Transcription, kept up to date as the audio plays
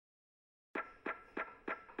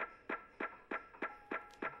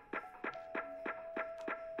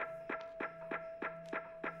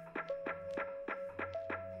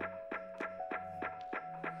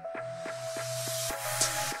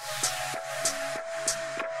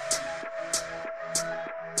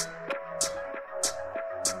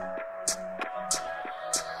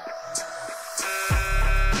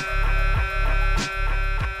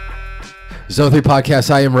Zone 3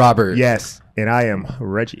 Podcast, I am Robert. Yes, and I am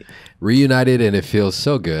Reggie. Reunited, and it feels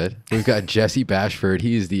so good. We've got Jesse Bashford.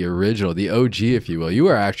 He's the original, the OG, if you will. You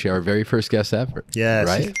are actually our very first guest ever. Yes.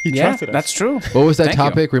 Right? He Yeah, trusted us. that's true. What was that Thank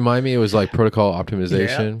topic? Remind me. It was like protocol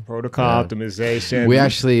optimization. Yeah, protocol optimization. We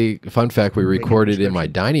actually, fun fact, we recorded in my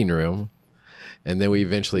dining room. And then we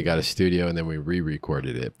eventually got a studio, and then we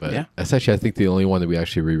re-recorded it. But Yeah. that's actually, I think, the only one that we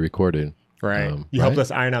actually re-recorded. Right. You helped us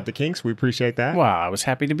iron out the kinks. We appreciate that. Well, I was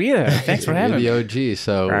happy to be there. Thanks for having You're me. the OG.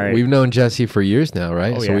 So Right. we've known Jesse for years now,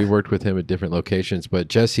 right? Oh, So yeah. we worked with him at different locations. But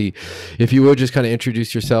Jesse, if you would just kind of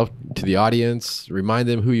introduce yourself to the audience, remind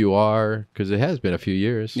them who you are, because it has been a few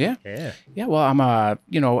years. Yeah. Yeah. Yeah. Well, I'm a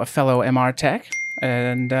fellow MR tech,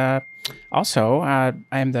 and also I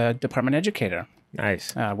am the department educator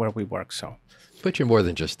Nice. where we work. So But you're more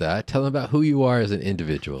than just that. Tell them about who you are as an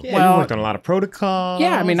individual. Yeah, Well- you worked on a lot of protocols.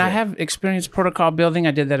 yeah, I mean, I have experience protocol building.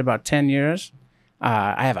 I did that about 10 years.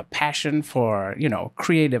 I have a passion for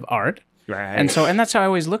creative art, Right. and that's how I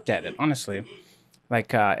always looked at it. Honestly,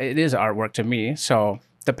 like it is artwork to me. So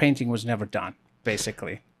the painting was never done,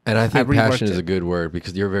 basically. And I think reworked passion is it. a good word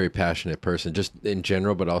because you're a very passionate person, just in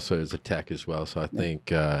general, but also as a tech as well. So I think,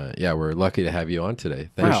 we're lucky to have you on today.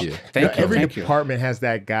 Thank Wow. you. Thank you. Every Thank you. department has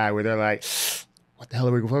that guy where they're like, what the hell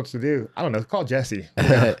are we supposed to do? I don't know. Call Jesse.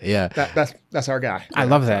 Yeah. That's our guy. I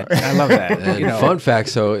love that. I love that. And fun fact,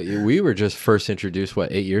 so we were just first introduced,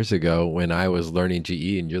 8 years ago when I was learning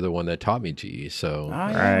GE, and you're the one that taught me GE. So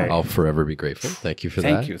yeah. Right. I'll forever be grateful. Thank you for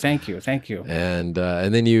that. Thank you. And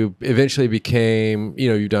then you eventually became,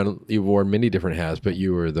 you've worn many different hats, but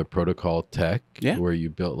you were the protocol tech, Yeah. where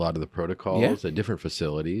you built a lot of the protocols at different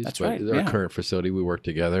facilities. That's but right, Our yeah. current facility, we work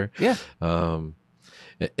together. Yeah.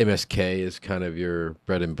 MSK is kind of your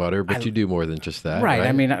bread and butter, but you do more than just that. Right.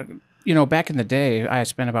 I mean, back in the day, I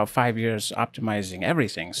spent about 5 years optimizing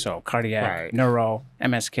everything. So cardiac, Right. neuro,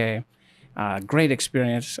 MSK, great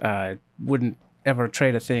experience. Wouldn't ever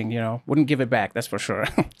trade a thing, wouldn't give it back. That's for sure.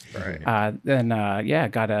 Right. Then,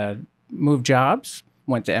 got to move jobs,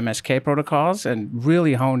 went to MSK protocols and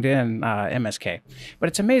really honed in MSK. But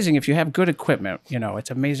it's amazing if you have good equipment,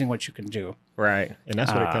 it's amazing what you can do. Right. And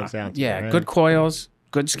that's what it comes down to. Yeah. right? Good coils,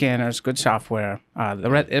 good scanners, good software,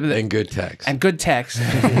 and good text. and good text.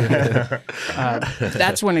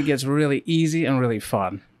 That's when it gets really easy and really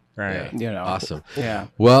fun. Right. Awesome. Yeah.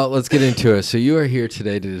 Well, let's get into it. So you are here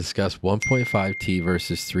today to discuss 1.5T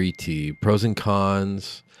versus 3T, pros and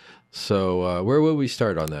cons. So where will we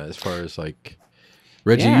start on that as far as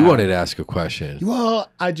Reggie, Yeah. you wanted to ask a question. Well,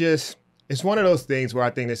 it's one of those things where I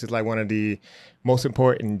think this is like one of the most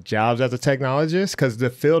important jobs as a technologist because the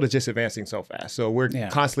field is just advancing so fast. So we're Yeah.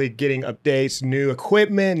 constantly getting updates, new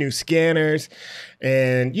equipment, new scanners.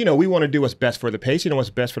 And, we want to do what's best for the patient and what's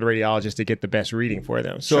best for the radiologist to get the best reading for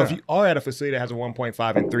them. So if Sure. you are at a facility that has a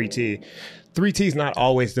 1.5 and 3T, 3T is not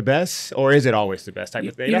always the best, or is it always the best type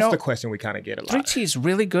of thing? you That's know, the question we kind of get a lot. 3T is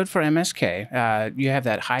really good for MSK. You have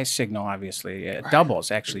that high signal, obviously. It doubles,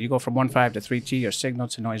 actually. You go from 1.5 to 3T, your signal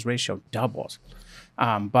to noise ratio doubles.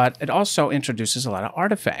 But it also introduces a lot of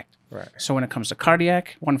artifact. Right. So when it comes to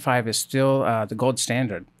cardiac, 1.5 is still the gold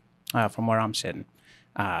standard from where I'm sitting.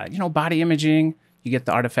 Body imaging, you get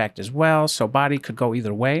the artifact as well. So body could go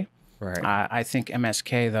either way. Right. I think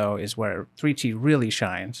MSK, though, is where 3T really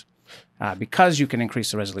shines because you can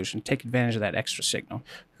increase the resolution, take advantage of that extra signal.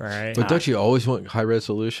 Right. But don't you always want high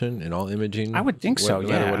resolution in all imaging? I would think so, No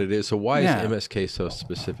matter yeah. what it is. So why Yeah. is MSK so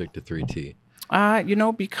specific to 3T?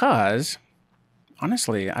 Because,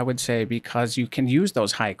 honestly, I would say because you can use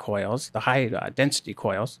those high coils, the high density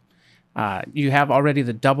coils. You have already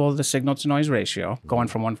the double the signal to noise ratio going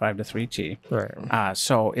from 1.5 to 3T. Right.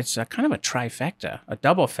 So it's a kind of a trifecta, a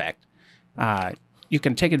double effect. You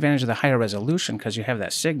can take advantage of the higher resolution because you have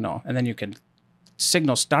that signal, and then you can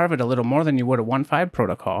signal starve it a little more than you would a 1.5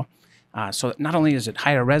 protocol. So not only is it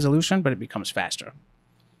higher resolution, but it becomes faster.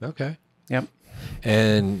 Okay. Yep.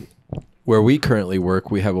 And where we currently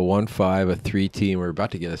work, we have a 1.5, a 3T, and we're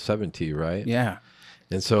about to get a 7T, right? Yeah.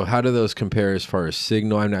 And so how do those compare as far as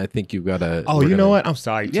signal? I mean, I think you've got a... Oh, you know what? I'm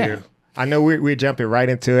sorry, too. Yeah. I know we're jumping right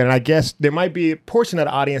into it, and I guess there might be a portion of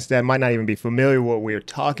the audience that might not even be familiar with what we're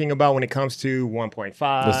talking about when it comes to 1.5,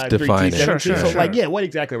 Let's define 3T, it. 7T. Sure. So, what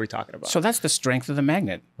exactly are we talking about? So that's the strength of the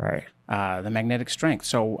magnet. Right. The magnetic strength.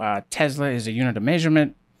 So Tesla is a unit of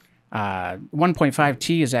measurement. 1.5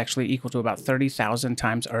 T is actually equal to about 30,000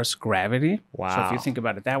 times Earth's gravity. So if Wow. you think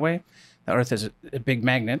about it that way, the Earth is a big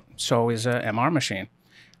magnet. So is a MR machine.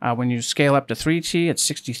 When you scale up to 3T, it's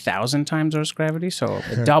 60,000 times Earth's gravity. So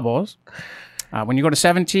it doubles. When you go to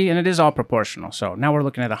 7T, and it is all proportional. So now we're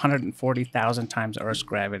looking at 140,000 times Earth's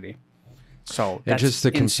gravity. So And that's just to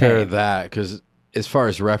compare insane. that, because as far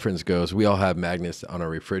as reference goes, we all have magnets on our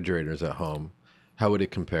refrigerators at home. How would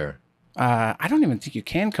it compare? I don't even think you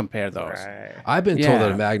can compare those. Right. I've been told that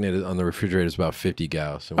Yeah. a magnet on the refrigerator is about 50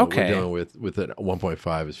 Gauss. And what Okay. we're dealing with a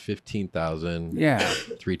 1.5 is 15,000. Yeah,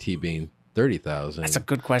 3T being 30,000. that's a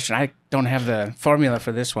good question. I don't have the formula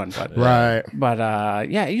for this one, but Right.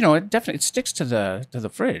 yeah, you know, it definitely it sticks to the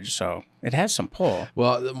fridge, so it has some pull.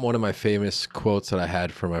 Well, one of my famous quotes that I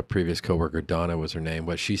had from a previous coworker, Donna was her name,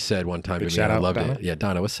 but she said one time to me, shout and I out, loved Donna. it. Yeah,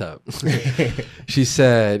 Donna, what's up? She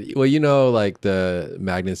said, well, you know, like the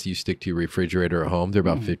magnets you stick to your refrigerator at home, they're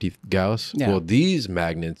about 50 Gauss. Yeah. Well, these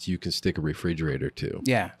magnets you can stick a refrigerator to.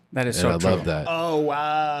 Yeah, that is And so I true. love that. Oh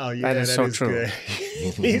wow! Yeah, That is so true. good.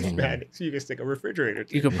 These magnets you can stick a refrigerator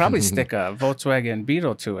to. You could probably stick a Volkswagen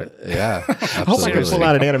Beetle to it. Yeah, I hope I can absolutely. pull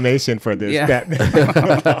out an animation for this. Yeah.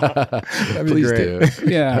 That'd be Please great. do.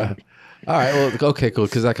 Yeah. All right. Well, okay, cool.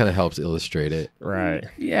 Because that kind of helps illustrate it. Right.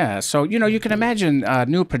 Yeah, so you know you can imagine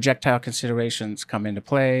new projectile considerations come into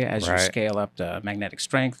play as you Right. scale up the magnetic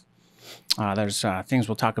strength. There's things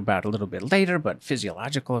we'll talk about a little bit later, but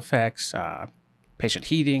physiological effects, patient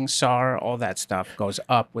heating, SAR, all that stuff goes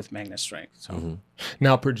up with magnet strength. So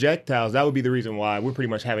Now projectiles, that would be the reason why we're pretty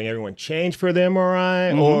much having everyone change for the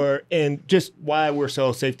MRI, or and just why we're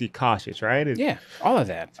so safety cautious, right? yeah, all of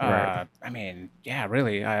that. Right. I mean, yeah,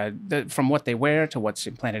 really, from what they wear to what's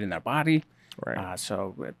implanted in their body. Right.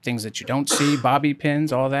 So things that you don't see, bobby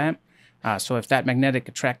pins, all that. So if that magnetic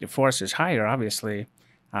attractive force is higher, obviously,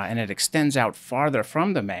 and it extends out farther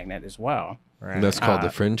from the magnet as well. Right. And that's called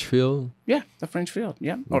the fringe field. Yeah, the fringe field.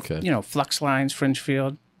 Yeah. Or, Okay. you know, flux lines, fringe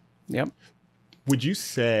field. Yep. Would you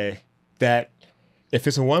say that if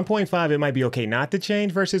it's a 1.5, it might be okay not to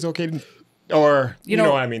change versus okay to, or you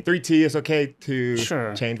know what I mean? 3T is okay to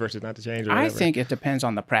Sure. change versus not to change. Or I whatever. think it depends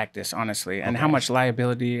on the practice, honestly, and how much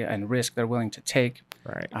liability and risk they're willing to take.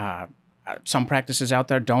 Right. Some practices out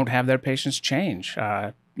there don't have their patients change.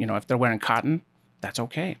 You know, if they're wearing cotton, that's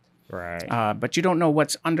okay. Right. But you don't know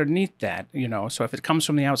what's underneath that, you know. So if it comes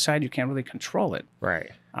from the outside, you can't really control it.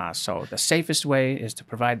 Right. So the safest way is to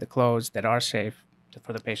provide the clothes that are safe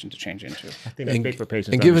for the patient to change into. I think that's big for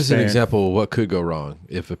patients. And to give us an understand. example of what could go wrong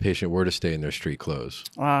if a patient were to stay in their street clothes.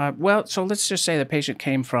 Well, so let's just say the patient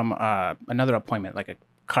came from another appointment, like a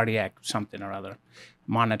cardiac something or other,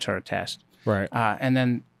 monitor test. Right. And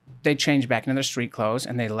then they changed back into their street clothes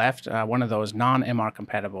and they left one of those non-MR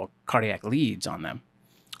compatible cardiac leads on them.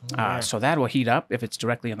 So that will heat up if it's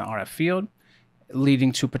directly in the RF field,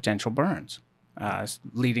 leading to potential burns,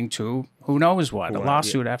 leading to who knows what, a Well,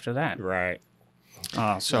 lawsuit after that. Right.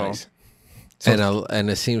 So Nice. And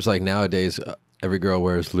it seems like nowadays every girl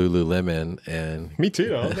wears Lululemon, and Me too.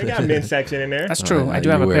 Though. They got a men's section in there. that's true. I do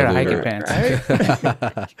you have a wear pair of Lulu, hiking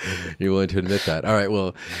pants. you're willing to admit that. All right.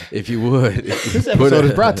 Well, if you would, This episode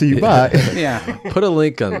is brought to you by. Yeah. put a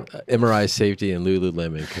link on MRI safety and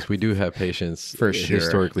Lululemon because we do have patients For sure.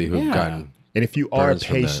 historically who've Yeah. gotten. And if you are a Burns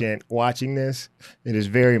from that. patient watching this, it is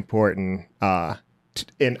very important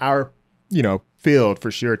in our, field for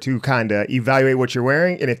sure to kind of evaluate what you're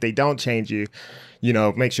wearing. And if they don't change you,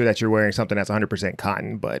 make sure that you're wearing something that's 100%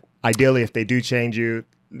 cotton. But ideally, if they do change you,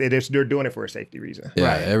 they're doing it for a safety reason.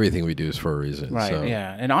 Yeah, Right. everything we do is for a reason. Right. So.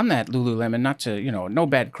 Yeah. And on that Lululemon, not to, no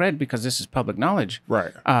bad cred because this is public knowledge.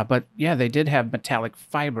 Right. But yeah, they did have metallic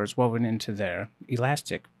fibers woven into their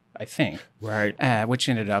elastic, I think, Right. which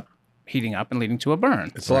ended up heating up and leading to a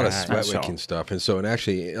burn. It's a lot of Right. sweat So- wicking stuff. And so, and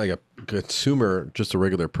actually, like a consumer, just a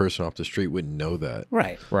regular person off the street wouldn't know that.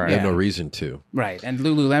 Right. Right. They have Yeah. no reason to. Right. And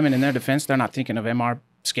Lululemon, in their defense, they're not thinking of MR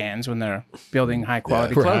scans when they're building high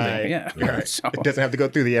quality Yeah. clothing. Right. Yeah. Right. So, It doesn't have to go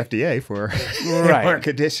through the FDA for Right. our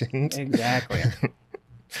conditions. exactly.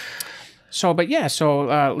 So, but yeah,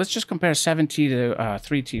 let's just compare 7T to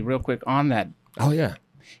 3T real quick on that. Oh, yeah.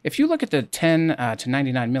 If you look at the 10 to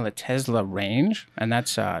 99 millitesla range, and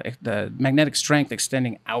that's the magnetic strength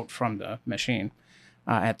extending out from the machine,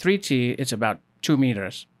 at 3T, it's about 2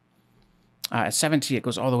 meters. At 7T, it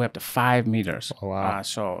goes all the way up to 5 meters. Oh, wow.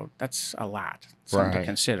 So that's a lot, something to Right.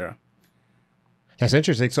 consider. That's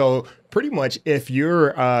interesting. So pretty much if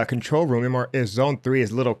your control room is zone 3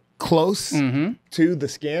 is a little close to the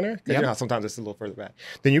scanner, because you Yep. know how sometimes it's a little further back,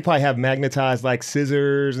 then you probably have magnetized like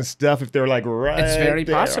scissors and stuff if they're like right It's very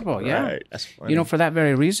there. possible, yeah. Right. That's funny. For that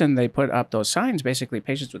very reason, they put up those signs. Basically,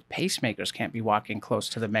 patients with pacemakers can't be walking close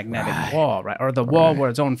to the magnetic wall, right? Or the wall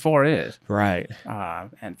where zone 4 is. Right.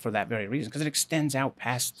 And for that very reason, because it extends out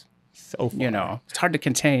past, So far. it's hard to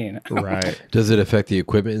contain. Right. Does it affect the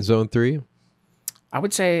equipment in zone 3? I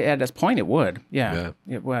would say at this point it would. Yeah,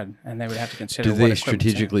 Yeah. it would. And they would have to consider Do what they equipment's in it.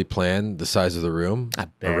 strategically plan the size of the room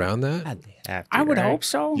around that? I would hope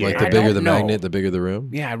so. Yeah. Like I the bigger don't the know. magnet, the bigger the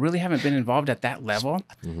room? Yeah, I really haven't been involved at that level.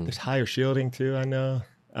 There's higher shielding too, I know.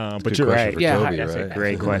 But Good you're question right. for Yeah, Toby, That's a right?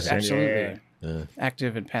 great question. Absolutely. Yeah.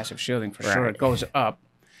 Active and passive shielding for sure. Right. It goes up.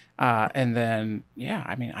 And then, yeah,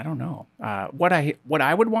 I mean, I don't know. What I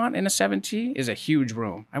would want in a 7T is a huge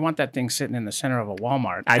room. I want that thing sitting in the center of a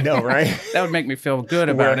Walmart. I know, right? That would make me feel good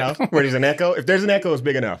about it. Where there's an echo. If there's an echo, it's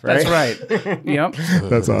big enough, right? That's right. Yep.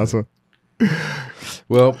 That's awesome.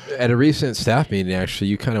 Well, at a recent staff meeting, actually,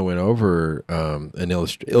 you kind of went over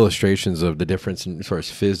illustrations of the difference in as far as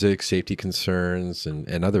physics, safety concerns,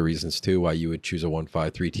 and other reasons too why you would choose a 1.5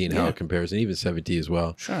 3T and how it compares, and even 7T as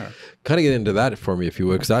well. Sure. Kind of get into that for me, if you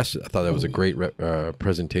would, because I thought that was a great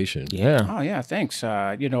presentation. Yeah. Oh yeah, thanks.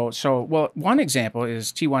 One example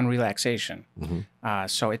is T1 relaxation.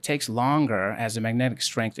 So it takes longer as the magnetic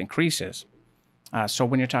strength increases. So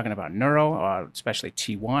when you're talking about neuro, especially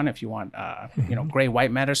T1, if you want,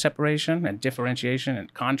 gray-white matter separation and differentiation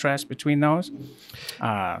and contrast between those,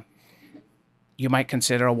 you might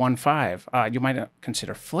consider a 1.5. You might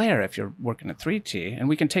consider flare if you're working at 3T, and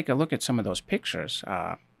we can take a look at some of those pictures.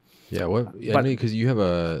 Yeah, because you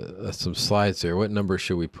have some slides there. What number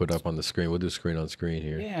should we put up on the screen? We'll do screen on screen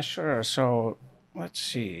here. Yeah, sure. So let's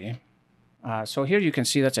see. So here you can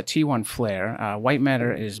see that's a T1 flare. White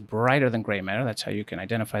matter is brighter than gray matter. That's how you can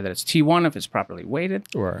identify that it's T1 if it's properly weighted.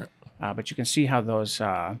 Right. But you can see how those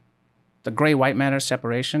the gray-white matter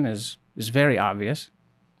separation is very obvious.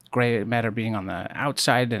 Gray matter being on the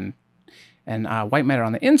outside and white matter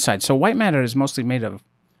on the inside. So white matter is mostly made of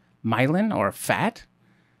myelin or fat.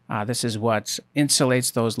 This is what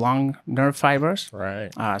insulates those long nerve fibers. Right.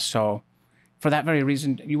 So for that very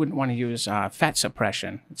reason, you wouldn't want to use fat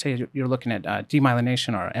suppression. Say you're looking at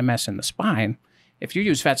demyelination or MS in the spine. If you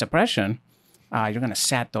use fat suppression, you're going to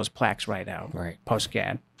sat those plaques right out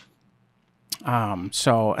post-GAD.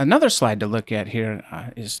 So another slide to look at here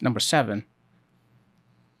is number 7.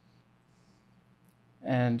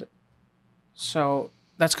 And so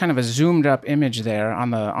that's kind of a zoomed up image there.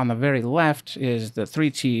 On the very left is the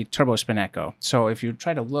 3T turbospin echo. So if you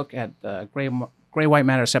try to look at the gray-white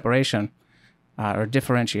matter separation, or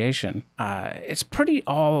differentiation, it's pretty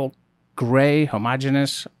all gray,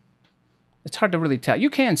 homogeneous. It's hard to really tell. You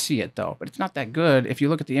can see it, though, but it's not that good. If you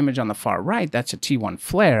look at the image on the far right, that's a T1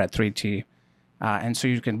 flare at 3T. And so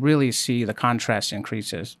you can really see the contrast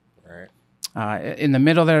increases. Right. In the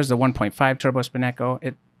middle, there's the 1.5 turbospin echo.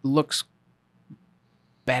 It looks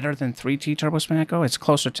better than 3T turbospin echo. It's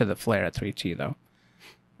closer to the flare at 3T, though.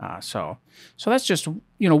 So that's just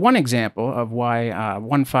one example of why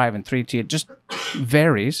 1.5 and 3T, it just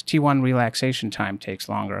varies. T1 relaxation time takes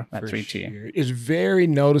longer at 3T. Sure. It's very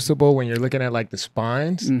noticeable when you're looking at like the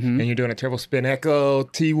spines and you're doing a turbospin echo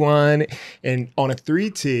T1, and on a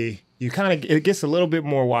 3T you it gets a little bit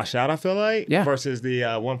more washed out, I feel like, versus the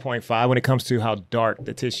 1.5 when it comes to how dark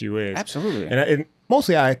the tissue is. Absolutely. And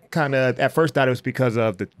mostly I kind of at first thought it was because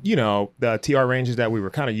of the the TR ranges that we were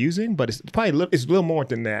kind of using, but it's probably it's a little more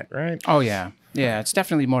than that, right? Oh yeah, it's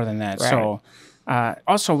definitely more than that. Right. So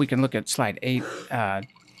also we can look at slide 8 to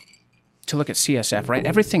look at CSF. Right,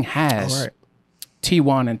 everything has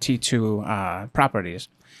T1 and T2 properties.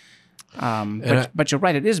 But you're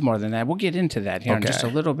right, it is more than that. We'll get into that here in just a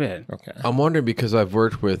little bit. Okay. I'm wondering because I've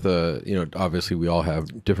worked with, obviously we all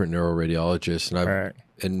have different neuroradiologists, and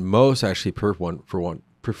and most actually prefer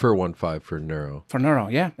 1.5 for neuro. For neuro,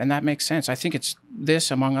 yeah, and that makes sense. I think it's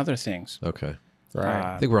this among other things. Okay.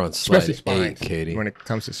 Right. I think we're on slide especially 8, Katie. When it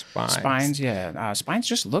comes to spines. Spines, yeah. Spines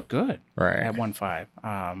just look good at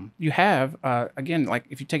 1.5. You have, again, like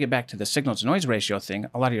if you take it back to the signal to noise ratio thing,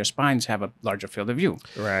 a lot of your spines have a larger field of view.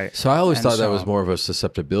 Right. So I always thought that was more of a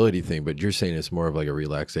susceptibility thing, but you're saying it's more of like a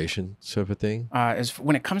relaxation sort of a thing?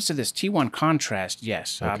 When it comes to this T1 contrast,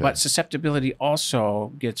 yes. But susceptibility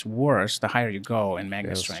also gets worse the higher you go in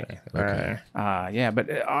magnet strength. Okay.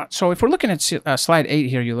 So if we're looking at slide 8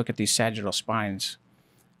 here, you look at these sagittal spines.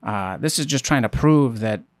 This is just trying to prove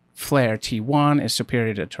that flare T1 is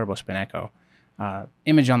superior to turbospin echo.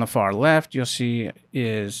 Image on the far left, you'll see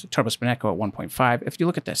is turbospin echo at 1.5. If you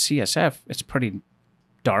look at the CSF, it's pretty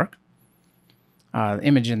dark. The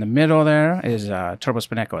image in the middle there is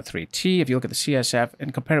turbospin echo at 3T. If you look at the CSF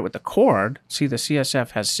and compare it with the cord, see the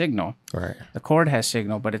CSF has signal. Right. The cord has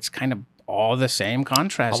signal, but it's kind of all the same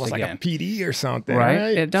contrast almost again. Like a PD or something,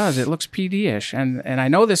 right? It does. It looks PD-ish. And I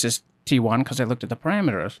know this is T1 because I looked at the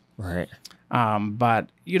parameters. Right. But,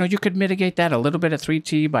 you could mitigate that a little bit at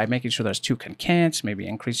 3T by making sure there's 2 concants, maybe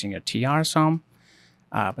increasing your TR some.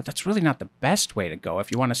 But that's really not the best way to go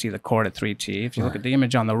if you want to see the cord at 3T. If you look at the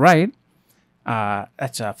image on the right,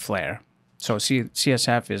 that's a flare. So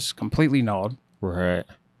CSF is completely nulled. Right.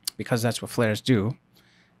 Because that's what flares do.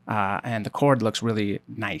 And the cord looks really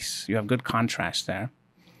nice. You have good contrast there.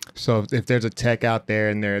 So if there's a tech out there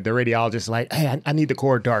and the radiologist like, hey, I need the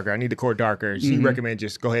cord darker. I need the cord darker. So you recommend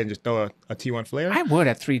just go ahead and just throw a T1 flare? I would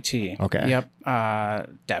at 3T. Okay. Yep.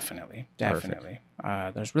 Definitely.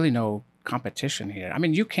 There's really no competition here. I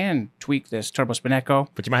mean, you can tweak this turbospin-echo.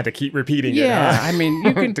 But you might have to keep repeating it. Yeah. Huh? I mean,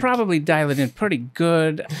 you can probably dial it in pretty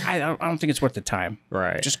good. I don't think it's worth the time.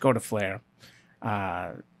 Right. Just go to flare.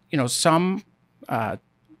 Some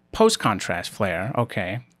post-contrast flare,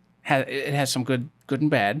 okay, it has some good and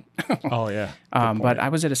bad. Oh, yeah. But I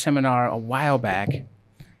was at a seminar a while back, and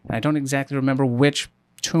I don't exactly remember which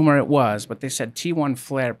tumor it was, but they said T1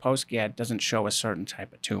 flare post-GAD doesn't show a certain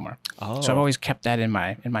type of tumor. Oh. So I've always kept that in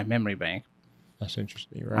my memory bank. That's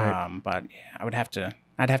interesting, right? But yeah,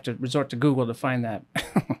 I'd have to resort to Google to find that.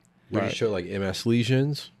 Would it show like MS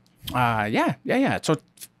lesions? Yeah. So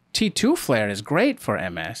T2 flare is great for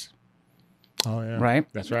MS. Oh, yeah. Right?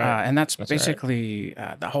 That's right. And that's That's basically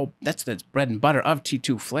that's the bread and butter of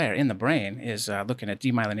T2 flare in the brain is looking at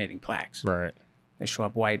demyelinating plaques. Right. They show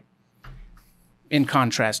up white in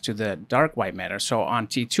contrast to the dark white matter. So on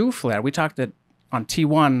T2 flare, we talked that on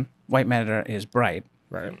T1, white matter is bright.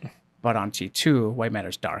 Right. But on T2, white matter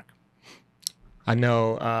is dark. I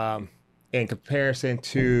know in comparison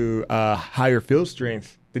to higher field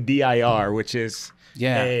strength, the DIR, which is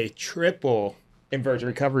a triple inversion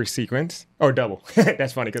recovery sequence, or double.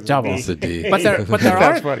 That's funny because double. It's a D. But there That's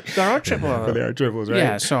funny. are triple. But there are triples, right?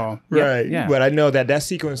 Yeah. So Right. Yeah. But I know that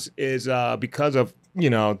sequence is because of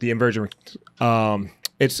the inversion.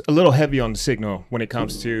 It's a little heavy on the signal when it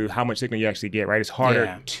comes to how much signal you actually get. Right. It's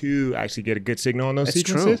harder to actually get a good signal on those It's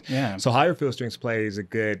sequences. true. Yeah. So higher field strength plays a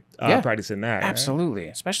good practice in that. Absolutely.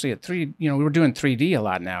 Especially at 3. We were doing 3D a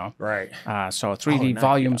lot now. Right. So 3D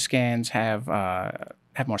volume scans have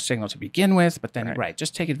more signal to begin with, but then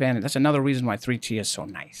just take advantage. That's another reason why 3T is so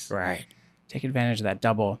nice. Right. Take advantage of that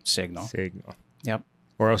double signal. Yep.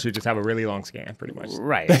 Or else you just have a really long scan, pretty much.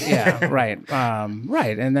 Right. Yeah. Right.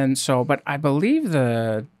 Right. And then but I believe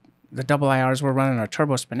the double IRs we're running are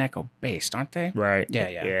turbospin-echo based, aren't they? Right.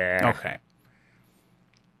 Yeah. Okay.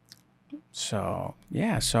 So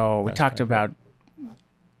we talked about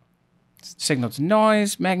signal to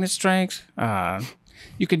noise, magnet strength.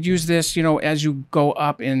 You could use this, as you go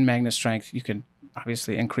up in magnet strength, you can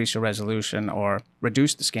obviously increase your resolution or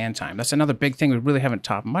reduce the scan time. That's another big thing we really haven't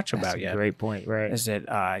talked much about yet. Great point, right? Is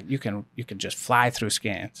that you can just fly through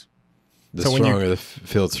scans. The stronger the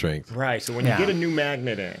field strength. Right. So when you get a new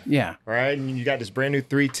magnet in, right, and you got this brand new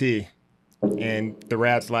 3T, and the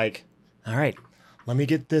rad's like, all right, let me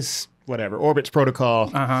get this Orbit's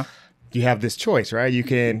protocol. You have this choice, right? You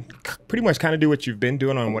can pretty much kind of do what you've been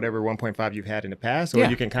doing on whatever 1.5 you've had in the past, or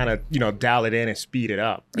you can kind of, dial it in and speed it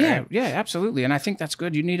up. Right? Yeah, absolutely. And I think that's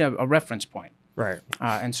good. You need a reference point. Right.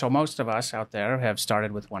 And so most of us out there have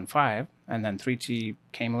started with 1.5, and then 3T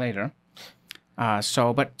came later.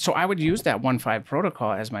 So I would use that 1.5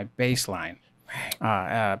 protocol as my baseline.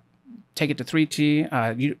 Take it to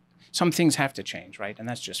 3T. Some things have to change, right? And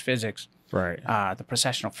that's just physics. Right. The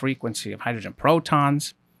precessional frequency of hydrogen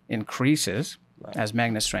protons increases as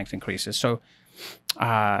magnet strength increases. So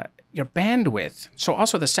your bandwidth, so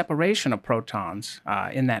also the separation of protons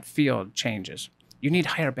in that field changes. You need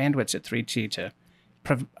higher bandwidths at 3T to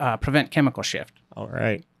prevent chemical shift. All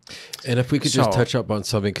right. And if we could just touch up on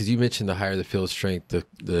something, because you mentioned the higher the field strength,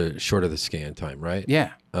 the shorter the scan time, right?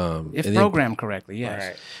 Yeah. If programmed correctly,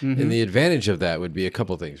 yes. Right. And the advantage of that would be a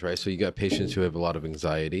couple things, right? So you got patients who have a lot of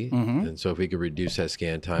anxiety, and so if we could reduce that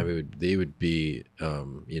scan time, they would be,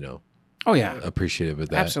 appreciative of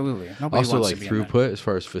that. Absolutely. Nobody also, wants like to be in that. throughput, as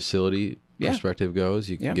far as facility perspective goes,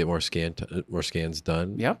 you can get more scans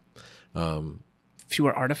done. Yep.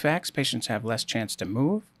 Fewer artifacts. Patients have less chance to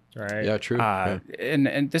move. Right. Yeah, true.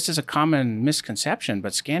 And this is a common misconception,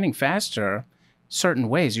 but scanning faster, certain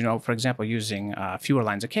ways, for example, using fewer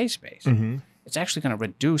lines of case space, it's actually going to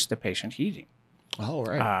reduce the patient heating. Oh,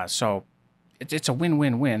 right. So it's a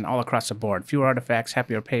win-win-win all across the board. Fewer artifacts,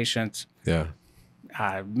 happier patients,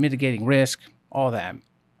 mitigating risk, all that.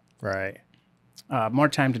 Right. More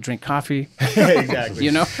time to drink coffee.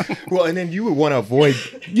 Exactly. Well, and then you would want to avoid,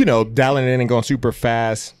 dialing it in and going super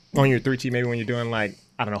fast on your 3T, maybe when you're doing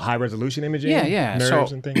high resolution imaging. Yeah.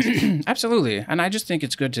 Nerves and things. Absolutely. And I just think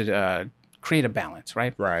it's good to create a balance,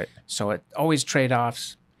 right? Right. So it always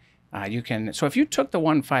trade-offs. So if you took the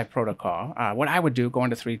 1.5 protocol, what I would do, go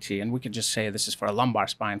into 3T, and we could just say this is for a lumbar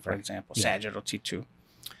spine, for example, sagittal T2.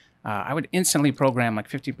 I would instantly program like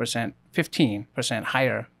 15%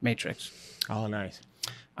 higher matrix. Oh, nice.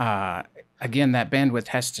 Again, that bandwidth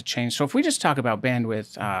has to change. So if we just talk about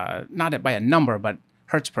bandwidth, not by a number, but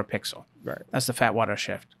hertz per pixel, Right. that's the fat water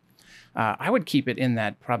shift. I would keep it in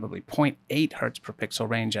that probably 0.8 hertz per pixel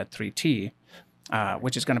range at 3T,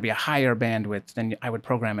 which is going to be a higher bandwidth than I would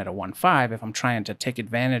program at a 1.5 if I'm trying to take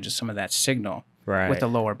advantage of some of that signal Right. with a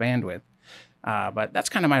lower bandwidth. But that's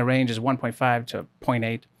kind of my range is 1.5 to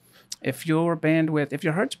 0.8. If your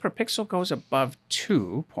hertz per pixel goes above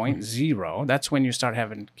 2.0, that's when you start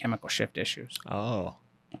having chemical shift issues. Oh,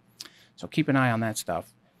 So keep an eye on that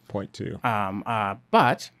stuff. 0.2.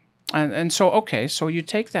 So you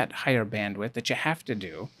take that higher bandwidth that you have to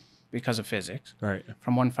do because of physics Right.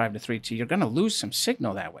 from 1.5 to 3T, you're going to lose some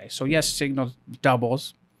signal that way. So yes, signal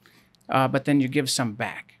doubles, but then you give some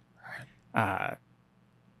back.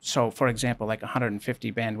 So for example, like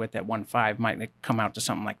 150 bandwidth at 1.5 might come out to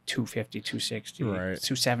something like 250, 260, Right.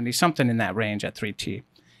 270, something in that range at 3T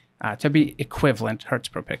to be equivalent hertz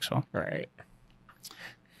per pixel. Right.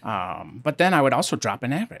 But then I would also drop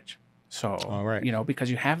an average. So, All right. Because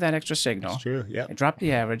you have that extra signal, It's true. Yeah. you drop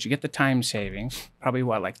the average, you get the time savings, probably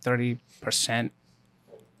like 30%,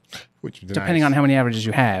 Which is depending on how many averages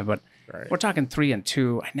you have. But Right. we're talking 3 and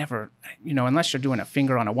 2. I never, unless you're doing a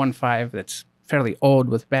finger on a 1.5 that's fairly old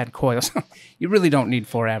with bad coils, you really don't need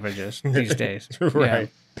 4 averages these days. Right.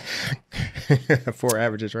 4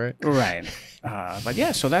 averages, right? Yeah, right. But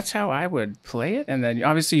yeah, so that's how I would play it. And then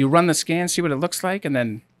obviously you run the scan, see what it looks like, and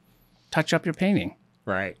then touch up your painting.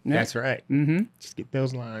 Right. Yeah. That's right. Mm-hmm. Just get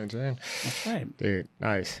those lines in. That's right. Dude,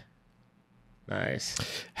 nice. Nice.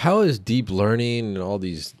 How is deep learning and all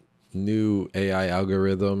these new AI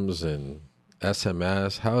algorithms and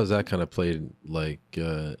SMS, how has that kind of played like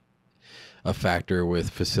a factor with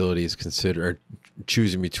facilities consider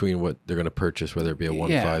choosing between what they're going to purchase, whether it be a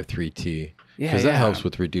 1.5, 3T? Because that helps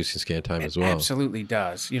with reducing scan time as well. Absolutely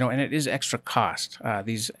does. And it is extra cost,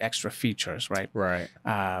 these extra features, right? Right.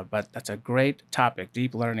 But that's a great topic,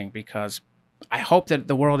 deep learning, because I hope that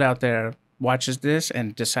the world out there watches this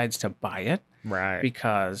and decides to buy it. Right.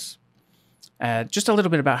 Because just a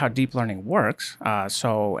little bit about how deep learning works.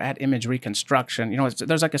 So at image reconstruction,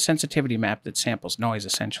 there's like a sensitivity map that samples noise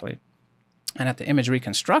essentially. And at the image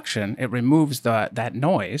reconstruction, it removes that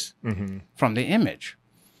noise from the image.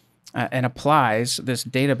 And applies this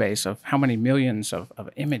database of how many millions of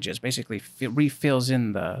images, basically refills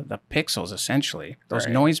in the pixels, essentially, those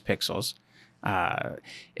Right. noise pixels.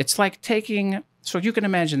 It's like so you can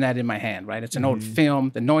imagine that in my hand, right? It's an old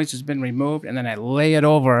film, the noise has been removed, and then I lay it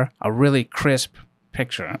over a really crisp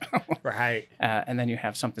picture. Right. And then you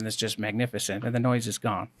have something that's just magnificent, and the noise is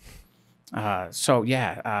gone.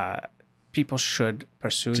 People should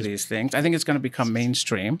pursue these things. I think it's going to become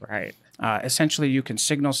mainstream. Right. Essentially, you can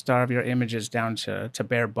signal starve your images down to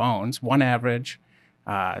bare bones, 1 average.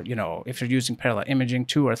 If you're using parallel imaging,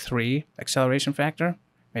 2 or 3 acceleration factor,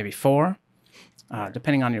 maybe 4,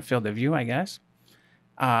 depending on your field of view, I guess.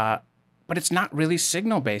 But it's not really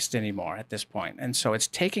signal-based anymore at this point. And so it's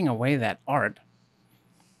taking away that art,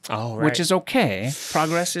 Oh, right. which is okay.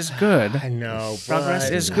 Progress is good. I know. Progress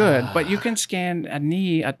but- is good, but you can scan a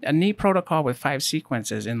knee protocol with 5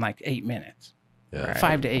 sequences in like 8 minutes. Yeah.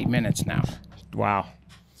 5 to 8 minutes now. Wow.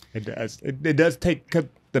 It does. It does take 'cause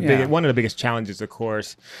Yeah. one of the biggest challenges, of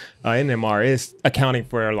course, in MR is accounting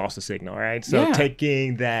for a loss of signal, right? So Yeah.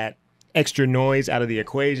 taking that extra noise out of the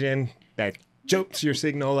equation that jokes your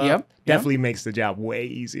signal up Yep. definitely makes the job way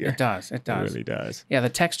easier. It does. It It does. really does. Yeah, the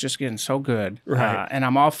tech's just getting so good, Right. and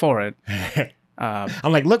I'm all for it.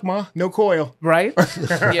 I'm like, look, Ma, no coil. Right?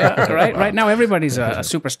 Yeah. Right. Right now, everybody's a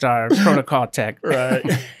superstar protocol tech. Right.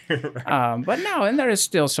 But no, and there is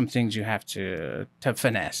still some things you have to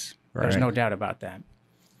finesse. There's Right. no doubt about that.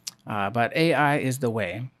 But AI is the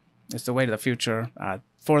way. It's the way to the future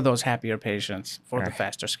for those happier patients, for the Right.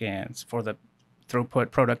 faster scans, for the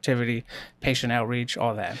throughput, productivity, patient outreach,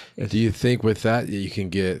 all that. Do you think with that you can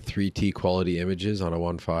get 3T quality images on a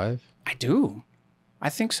 1.5? I do. I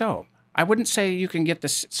think so. I wouldn't say you can get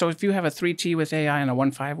this. So if you have a 3T with AI and a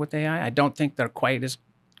 1.5 with AI, I don't think they're quite as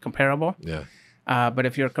comparable. Yeah. But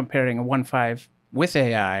if you're comparing a 1.5 with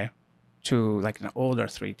AI to like an older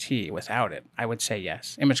 3T without it, I would say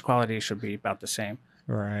yes. Image quality should be about the same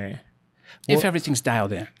Right. if everything's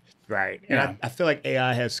dialed in. Right. And Yeah. I feel like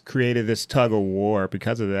AI has created this tug of war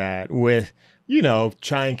because of that with,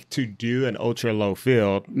 trying to do an ultra low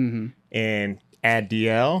field and add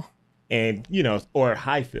DL and, or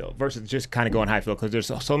high field versus just kind of going high field because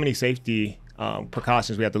there's so many safety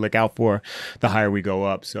precautions we have to look out for the higher we go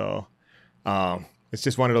up. So it's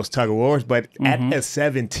just one of those tug of wars. But at a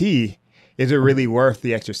 7T, Is it really worth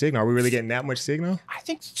the extra signal? Are we really getting that much signal? I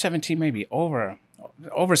think 17 may be over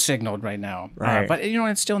signaled right now. Right. But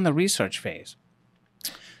it's still in the research phase.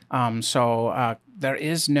 So there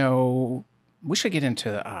is no. We should get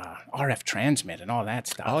into RF transmit and all that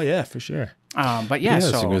stuff. Oh yeah, for sure. But yeah,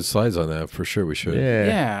 so some good slides on that for sure. We should.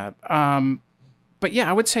 Yeah. But yeah,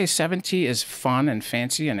 I would say 7T is fun and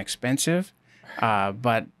fancy and expensive.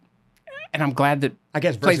 And I'm glad that I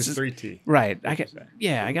guess versus 3T. Right. I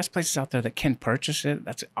guess places out there that can purchase it,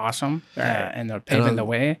 that's awesome. And they're paving the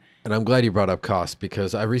way. And I'm glad you brought up cost,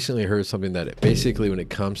 because I recently heard something that basically when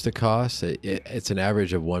it comes to cost, it's an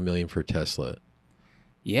average of $1 million per Tesla.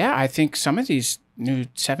 Yeah, I think some of these new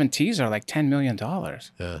 7Ts are like $10 million.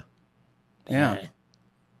 Yeah. Yeah.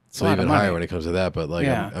 So even higher when it comes to that. But like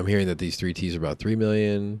I'm hearing that these 3Ts are about $3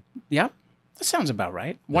 million. Yep. That sounds about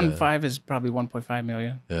right. 1.5 is probably 1.5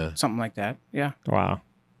 million. Yeah. Something like that. Yeah. Wow.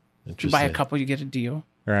 You buy a couple, you get a deal.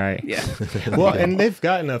 Right. Yeah. Well, and they've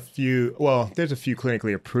gotten a few, there's a few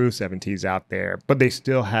clinically approved 7Ts out there, but they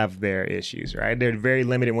still have their issues, right? They're very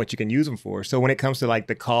limited in what you can use them for. So when it comes to like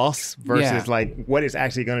the costs versus like what is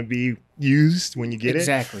actually going to be used when you get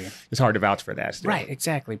exactly. It's hard to vouch for that still. Right,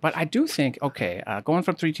 exactly. But I do think, going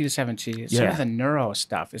from 3T to 7T, some of the neuro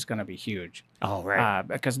stuff is going to be huge. Oh, right.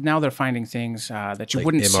 Because now they're finding things that you like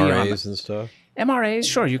wouldn't MRAs see on and stuff. MRAs,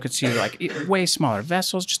 sure, you could see like way smaller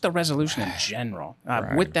vessels, just the resolution in general.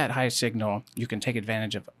 With that high signal, you can take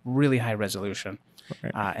advantage of really high resolution.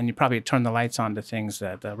 Right. And you probably turn the lights on to things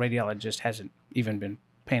that the radiologist hasn't even been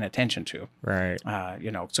paying attention to. Right.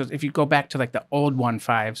 So if you go back to like the old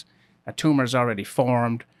 1.5s, a tumor's already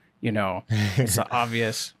formed, it's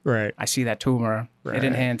obvious. Right. I see that tumor, it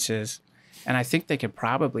enhances. And I think they could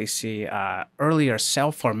probably see earlier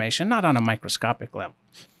cell formation, not on a microscopic level.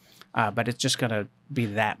 But it's just going to be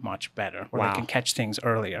that much better where they can catch things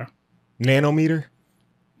earlier. Nanometer?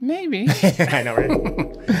 Maybe. I know,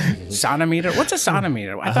 right? Sonometer? What's a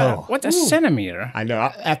sonometer? What's a centimeter? I know.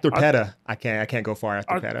 After PETA, I can't go far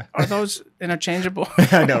after PETA. Are those interchangeable?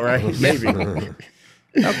 I know, right? Maybe.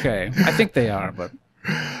 Okay. I think they are, but.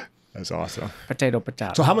 That's awesome. Potato.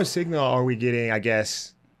 So how much signal are we getting, I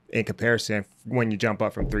guess, in comparison when you jump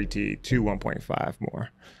up from 3T to 1.5 more?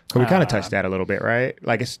 So we kind of touched that a little bit, right?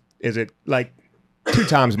 Like, is it like 2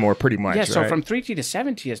 times more pretty much, Yeah, so right? from 3T to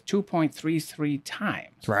 7T is 2.33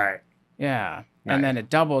 times. Right. Yeah. Nice. And then it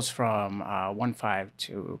doubles from 1.5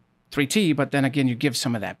 to 3T, but then again, you give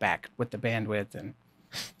some of that back with the bandwidth. And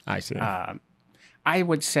I see. I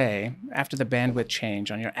would say after the bandwidth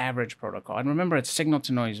change on your average protocol, and remember it's signal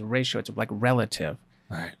to noise ratio, it's like relative.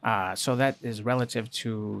 Right. So that is relative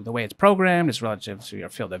to the way it's programmed, it's relative to your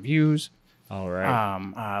field of use. All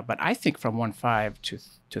right. But I think from 1.5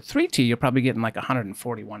 to 3T, you're probably getting like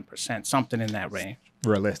 141%, something in that range.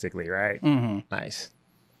 Realistically, right? Mm-hmm. Nice.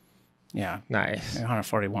 Yeah. Nice.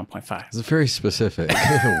 141.5. It's very specific.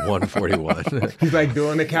 141. He's like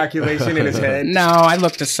doing the calculation in his head. No, I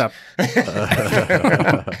looked this up.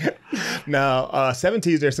 Now,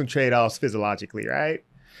 7Ts, there's some trade-offs physiologically, right?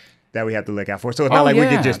 That we have to look out for. So it's not like we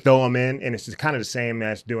can just throw them in and it's just kind of the same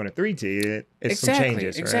as doing a 3T. It's some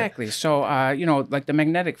changes, right? Exactly. So, like the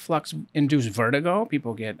magnetic flux induced vertigo,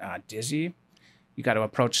 people get dizzy. You got to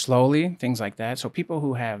approach slowly, things like that. So people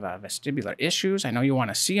who have vestibular issues, I know you want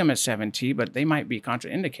to see them at 7T, but they might be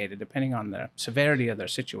contraindicated depending on the severity of their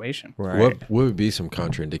situation. Right. What would be some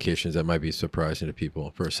contraindications that might be surprising to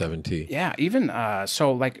people for a 7T? Yeah, even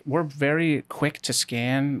so, like we're very quick to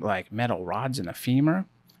scan like metal rods in the femur.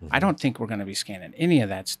 I don't think we're going to be scanning any of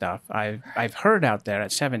that stuff. I've heard out there at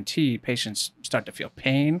 7T, patients start to feel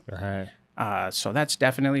pain. Right. So that's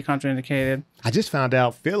definitely contraindicated. I just found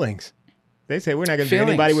out fillings. They say we're not going to do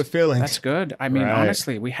anybody with fillings. That's good. I mean,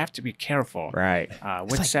 honestly, we have to be careful. Right.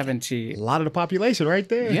 With like 7T. A lot of the population right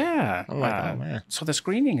there. Yeah. I'm like, oh, man. So the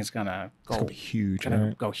screening is going to go huge.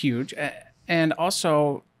 Go huge. And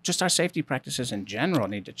also, just our safety practices in general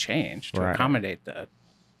need to change to accommodate the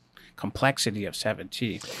complexity of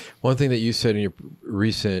 7T. One thing that you said in your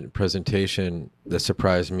recent presentation that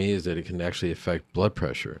surprised me is that it can actually affect blood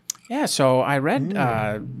pressure. Yeah, so I read,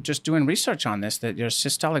 just doing research on this, that your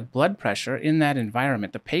systolic blood pressure in that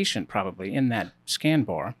environment, the patient probably in that scan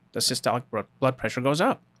bore, the systolic blood pressure goes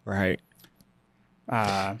up. Right.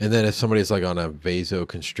 And then if somebody's like on a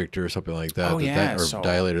vasoconstrictor or something like that,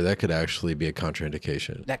 dilator, that could actually be a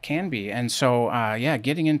contraindication. That can be. And so,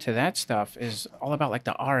 getting into that stuff is all about like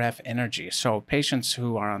the RF energy. So patients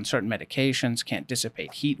who are on certain medications can't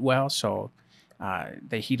dissipate heat well, so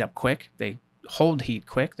they heat up quick. They hold heat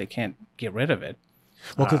quick. They can't get rid of it.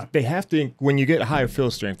 Well, because they have to, when you get higher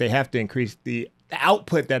field strength, they have to increase the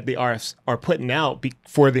output that the RFs are putting out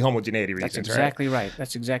for the homogeneity reasons. That's exactly right.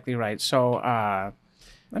 That's exactly right. So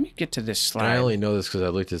let me get to this And slide. I only know this because I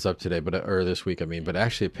looked this up today, or this week, but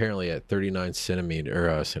actually, apparently, at 39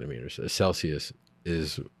 centimeters Celsius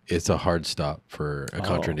it's a hard stop for a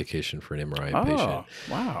contraindication for an MRI patient.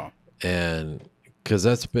 Wow. And because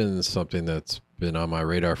that's been something that's been on my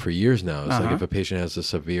radar for years now. It's like if a patient has a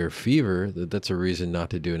severe fever, that's a reason not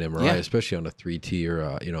to do an MRI, especially on a 3T or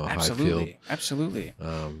a high field. Absolutely.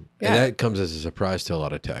 And that comes as a surprise to a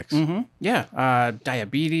lot of techs. Yeah.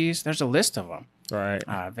 Diabetes. There's a list of them. Right.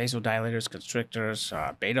 Vasodilators, constrictors,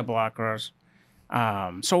 beta blockers.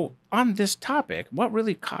 So on this topic, what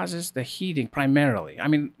really causes the heating primarily? I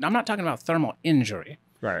mean, I'm not talking about thermal injury.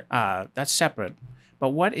 Right. That's separate.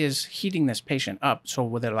 But what is heating this patient up? So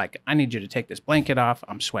where they're like, I need you to take this blanket off.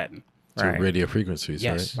 I'm sweating. So radio frequencies,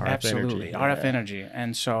 yes, right? Absolutely. RF energy.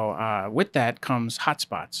 And so with that comes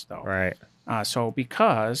hotspots, though. Right. So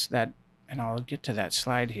because that, and I'll get to that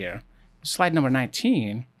slide here. Slide number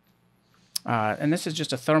 19. And this is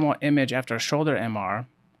just a thermal image after a shoulder MR.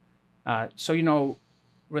 So,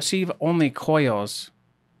 receive only coils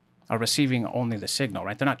are receiving only the signal,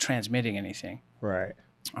 right? They're not transmitting anything. Right.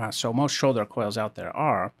 So most shoulder coils out there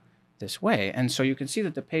are this way. And so you can see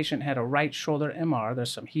that the patient had a right shoulder MR.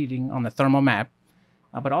 There's some heating on the thermal map.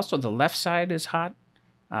 But also the left side is hot.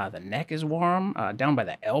 The neck is warm. Down by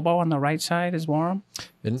the elbow on the right side is warm.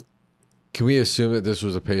 And can we assume that this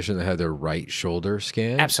was a patient that had their right shoulder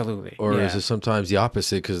scanned? Absolutely. Or is it sometimes the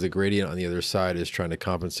opposite because the gradient on the other side is trying to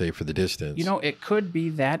compensate for the distance? It could be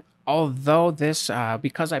that. Although this,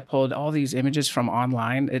 because I pulled all these images from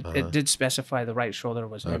online, it did specify the right shoulder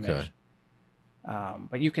was imaged.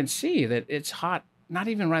 But you can see that it's hot, not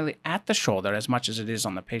even really at the shoulder as much as it is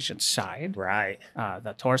on the patient's side. Right.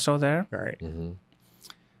 The torso there. Right.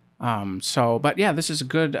 But yeah, this is a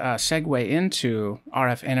good segue into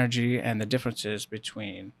RF energy and the differences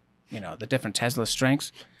between, the different Tesla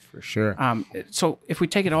strengths. For sure. So if we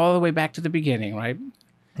take it all the way back to the beginning, right?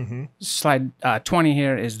 Slide 20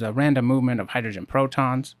 here is the random movement of hydrogen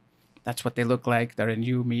protons. That's what they look like. They're in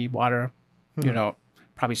you, me, water.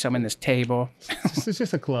 Probably some in this table. It's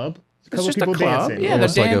just a club. It's just a club. Dancing. Yeah, they're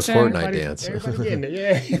Almost like dancing. a Fortnite dance. Everybody getting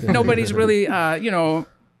it. Yeah. Nobody's really,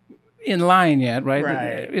 in line yet, right?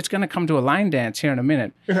 Right. It's going to come to a line dance here in a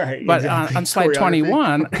minute. Right. But exactly. on slide Choreography.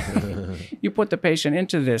 21, you put the patient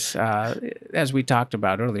into this, as we talked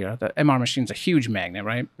about earlier. The MR machine's a huge magnet,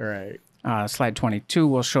 right? Right. Slide 22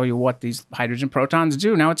 will show you what these hydrogen protons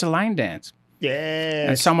do. Now it's a line dance. Yeah.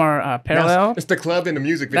 And some are parallel. It's the club in the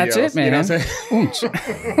music videos. That's it, man. You know what I'm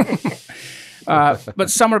saying?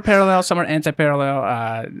 But some are parallel, some are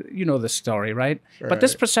anti-parallel. You know the story, right? But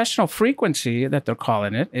this precessional frequency that they're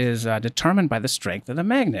calling it is determined by the strength of the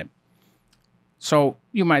magnet. So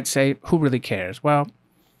you might say, who really cares? Well,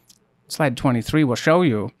 slide 23 will show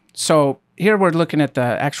you. So here we're looking at the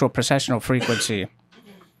actual precessional frequency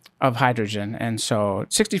of hydrogen. And so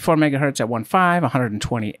 64 megahertz at 1.5,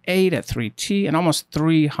 128 at 3T, and almost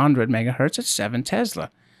 300 megahertz at 7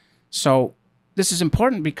 Tesla. So this is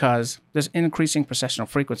important because this increasing precessional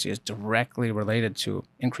frequency is directly related to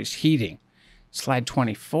increased heating. Slide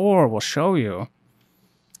 24 will show you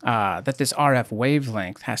that this RF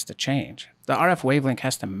wavelength has to change. The RF wavelength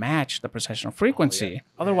has to match the precessional frequency.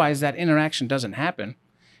 Otherwise, that interaction doesn't happen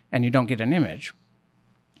and you don't get an image.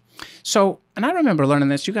 So, and I remember learning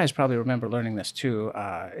this. You guys probably remember learning this too.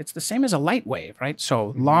 It's the same as a light wave, right?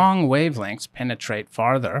 So long wavelengths penetrate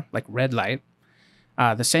farther, like red light.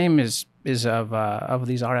 The same is of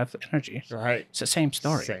these RF energy. Right. It's the same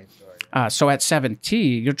story. Same story. So at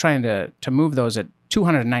 7T, you're trying to move those at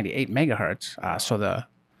 298 megahertz. So the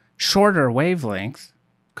shorter wavelength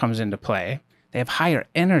comes into play. They have higher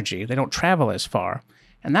energy. They don't travel as far.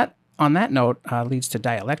 And that, on that note, leads to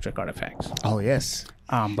dielectric artifacts. Oh, yes.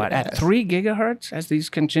 But at 3 gigahertz, as these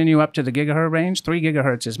continue up to the gigahertz range, 3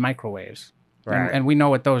 gigahertz is microwaves. Right. And we know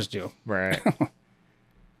what those do. Right.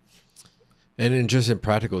 And in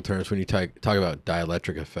practical terms, when you talk about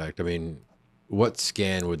dielectric effect, I mean, what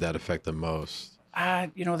scan would that affect the most?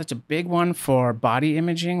 That's a big one for body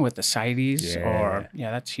imaging with the CITES,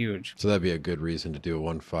 that's huge. So that'd be a good reason to do a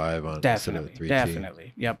 1.5 on instead of 3T.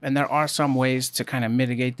 Definitely. Yep. And there are some ways to kind of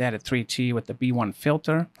mitigate that at 3T with the B1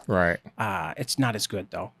 filter. Right. It's not as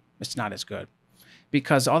good though. It's not as good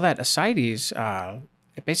because all that ascites,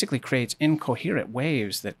 it basically creates incoherent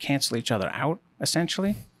waves that cancel each other out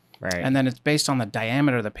essentially. Right. And then it's based on the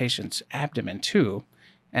diameter of the patient's abdomen too.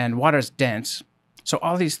 And water's dense. So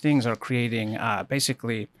all these things are creating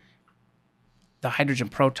basically the hydrogen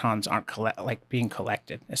protons aren't being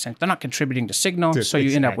collected. Essentially, they're not contributing to signal, so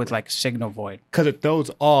you end up with like signal void. Because it throws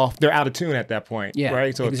off, they're out of tune at that point, Yeah,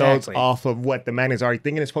 right? So exactly. it throws off of what the magnet's already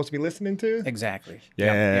thinking it's supposed to be listening to. Exactly.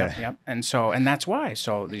 Yeah. Yep. And that's why.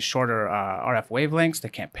 So these shorter RF wavelengths, they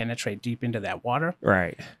can't penetrate deep into that water.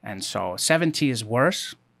 Right. And so 7T is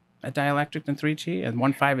worse at dielectric than 3T, and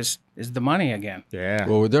 1.5 is the money again. Yeah.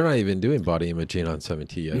 Well, they're not even doing body imaging on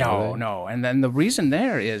 7T yet. are they? No. And then the reason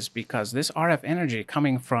there is because this RF energy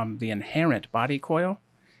coming from the inherent body coil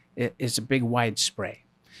is a big wide spray.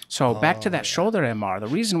 So back to that shoulder MR, the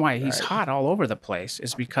reason why he's hot all over the place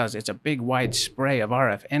is because it's a big wide spray of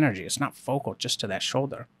RF energy. It's not focal just to that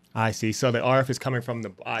shoulder. I see. So the RF is coming from the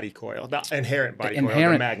body coil, the inherent body coil, the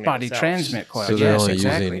Inherent magnet body itself. transmit coil. So they're yes, only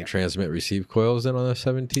exactly. using transmit receive coils then on the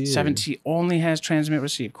 7T? 7T only has transmit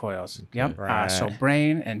receive coils. Yep. Right. So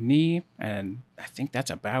brain and knee, and I think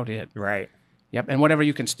that's about it. Right. Yep. And whatever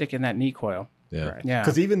you can stick in that knee coil. Yeah. Right. Yeah.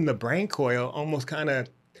 Because even the brain coil almost kind of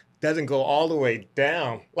doesn't go all the way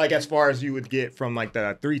down, like as far as you would get from like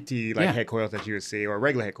the 3T like Yeah. head coils that you would see or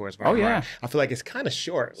regular head coils. Oh, yeah. I feel like it's kind of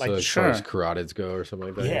short. Like So as Sure. far as carotids go or something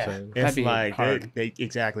like that, you're yeah, saying? it's That'd be like hard. they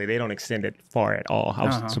exactly they don't extend it far at all. I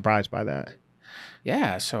was surprised by that.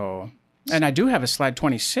 Yeah. So, and I do have a slide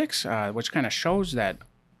 26, which kind of shows that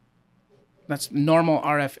that's normal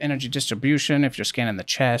RF energy distribution if you're scanning the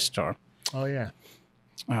chest or. Oh yeah.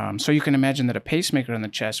 So you can imagine that a pacemaker in the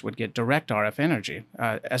chest would get direct RF energy,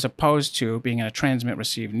 as opposed to being in a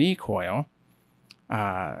transmit-receive knee coil.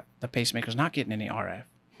 The pacemaker's not getting any RF.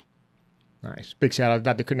 Nice. Big shout out to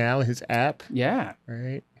Dr. Canal and his app. Yeah,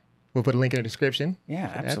 Right. We'll put a link in the description. yeah,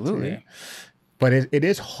 for that, absolutely. too. But it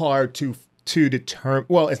is hard to determine.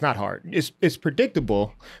 Well, it's not hard. It's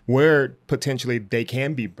predictable where potentially they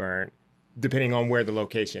can be burned, depending on where the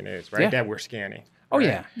location is, right? Yeah. That we're scanning. Oh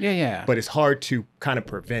right? yeah. But it's hard to kind of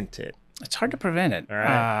prevent it. It's hard to prevent it. All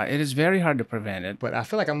right. It is very hard to prevent it. But I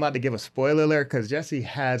feel like I'm about to give a spoiler alert because Jesse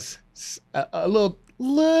has a little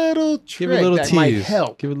trick Give a little that tease. might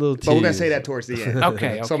help. Give a little tease. But we're gonna say that towards the end.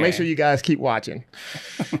 Okay. So make sure you guys keep watching.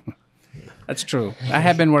 That's true. I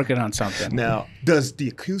have been working on something. Now, does the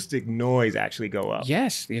acoustic noise actually go up?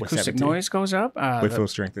 Yes, the With acoustic 17? noise goes up. With full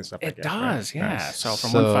strength and stuff like It that. right? does, yeah. Nice. So from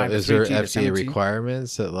So 1.5 to 3T is there to FDA 17.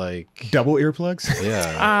 requirements that like, Double earplugs?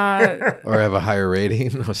 yeah, or have a higher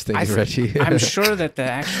rating? I was thinking, Reggie. I'm sure that the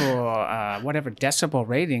actual whatever decibel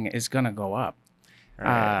rating is going to go up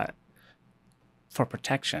for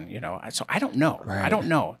protection. So I don't know. I don't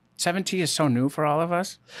know. 7T is so new for all of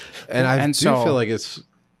us. And I And do so- feel like it's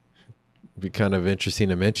be kind of interesting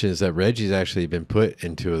to mention is that Reggie's actually been put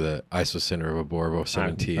into the ISO center of a Borbo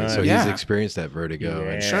 7T. So yeah. he's experienced that vertigo.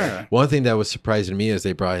 And Sure. one thing that was surprising to me as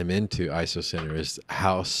they brought him into ISO center is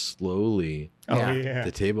how slowly Oh, Yeah. yeah.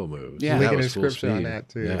 the table moves. Yeah. And Link that in the was full description on speed. that,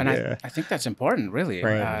 too. Yeah. And Yeah. I think that's important, really.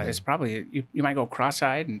 Right. It's probably, you might go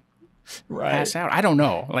cross-eyed and Right. pass out. I don't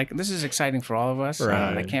know. Like, this is exciting for all of us.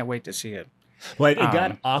 Right. I can't wait to see it. Well, it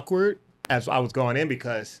got awkward as I was going in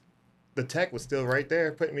because the tech was still right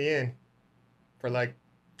there putting me in for like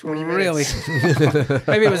 20 Really? minutes.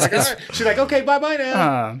 Maybe it was Like, all right. She's like, okay, bye-bye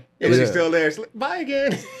now. and and Yeah. she's still there. She's like, bye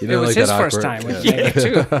again. You it know, was like his that first awkward- time with yeah.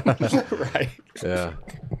 me, too. Right.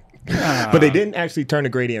 Yeah. But they didn't actually turn the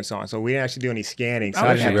gradients on, so we didn't actually do any scanning. So Oh, I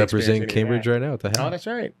yeah. didn't You have to experience represent any of Cambridge that. right now with the hat. Oh, that's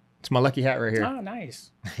right. It's my lucky hat right here. Oh,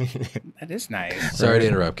 nice. That is nice. Sorry to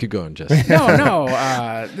interrupt. Keep going, Jesse.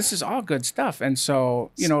 No. This is all good stuff. And so,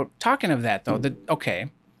 talking of that, though,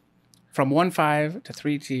 from 1.5 to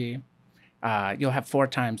 3T, you'll have 4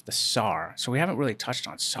 times the SAR. So we haven't really touched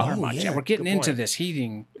on SAR Oh, much. yeah. And we're getting Good into point. this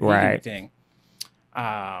heating Right. thing.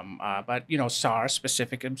 But SAR,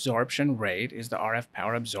 specific absorption rate, is the RF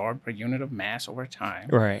power absorbed per unit of mass over time.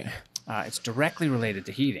 Right. It's directly related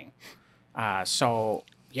to heating. So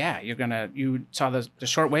yeah, you saw the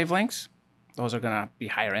short wavelengths; those are gonna be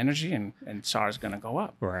higher energy, and SAR is gonna go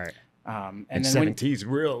up. Right. And And then 7T's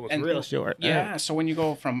real short. yeah, so when you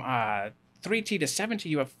go from 3T to 7T,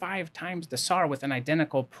 you have 5 times the SAR with an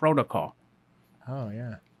identical protocol. Oh,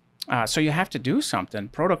 yeah. So you have to do something,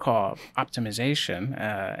 protocol optimization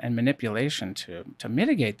and manipulation to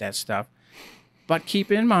mitigate that stuff. But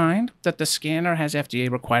keep in mind that the scanner has FDA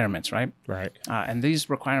requirements, right? Right. And these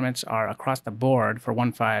requirements are across the board for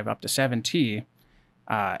 1.5 up to 7T.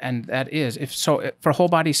 And that is, for whole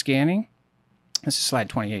body scanning, this is slide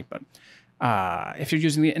 28, but if you're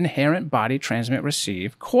using the inherent body transmit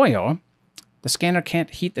receive coil, the scanner can't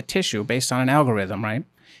heat the tissue based on an algorithm, right?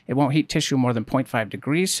 It won't heat tissue more than 0.5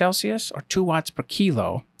 degrees Celsius or 2 watts per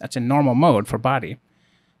kilo. That's in normal mode for body.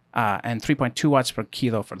 And 3.2 watts per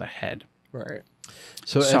kilo for the head. Right.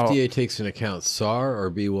 So, So- FDA takes into account SAR or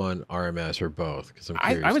B1 RMS or both? Because I'm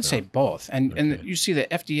curious. I would now. say both. And Okay. you see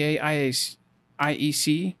the FDA,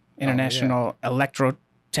 IEC, International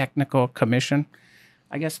Electrotechnical Commission.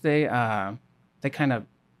 I guess they kind of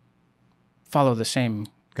follow the same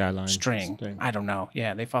Guidelines. string. I don't know.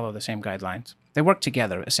 Yeah, they follow the same guidelines. They work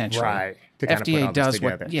together essentially. Right. To kinda put all FDA this does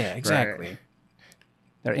together. what? Yeah, exactly.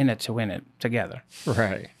 They're in it to win it together.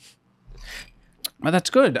 Right. Well, that's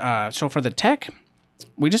good. So for the tech,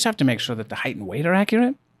 we just have to make sure that the height and weight are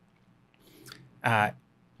accurate.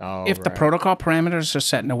 Oh, If the protocol parameters are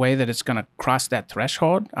set in a way that it's going to cross that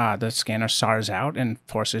threshold, the scanner SARs out and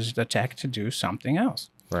forces the tech to do something else.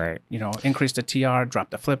 Right. You know, increase the TR, drop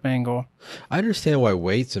the flip angle. I understand why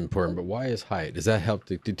weight's important, but why is height? Does that help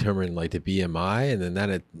to determine like the BMI, and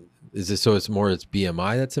then is it so it's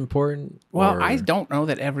BMI that's important? Well, or- I don't know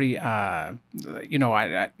that every, you know,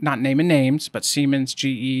 I not naming names, but Siemens,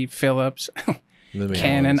 GE, Philips, the main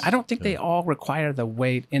Canon, ones. I don't think they all require the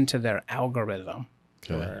weight into their algorithm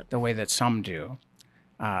Okay. the way that some do.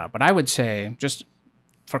 But I would say just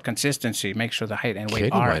for consistency, make sure the height and weight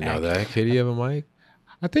Katie are might know accurate. that. Katie, you have a mic?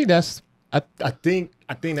 I think that's I think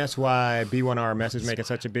that's why B1 RMS is making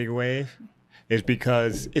such a big wave, is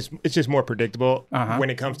because it's just more predictable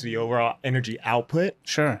when it comes to the overall energy output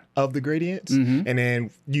Sure. of the gradients, and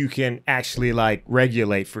then you can actually like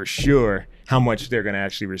regulate for sure how much they're going to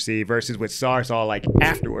actually receive, versus with SAR, it's all like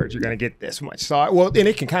afterwards you're going to get this much SAR. Well, and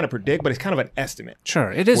it can kind of predict, but it's kind of an estimate.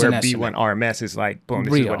 Sure. It is Where an estimate. B1 RMS is like, boom,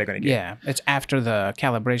 this Real. is what they're going to get. Yeah, it's after the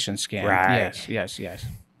calibration scan. Right. Yes.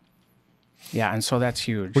 Yeah, and so that's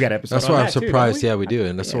huge. We got episodes. That's on why I'm that too, don't surprised. we? Yeah, we do,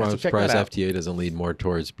 and that's Yeah, why so I'm check that surprised out. FDA doesn't lead more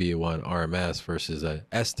towards B1 RMS versus an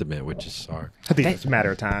estimate, which is SAR. I think it's a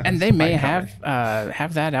matter of time. and they may Like,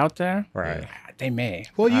 have that out there. Right. They may.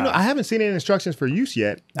 Well, you know, I haven't seen any instructions for use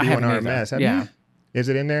yet. I B1 haven't either. RMS. Have Yeah. you? Is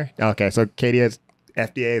it in there? Okay, so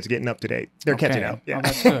FDA is getting up to date. They're catching up. Yeah. Oh,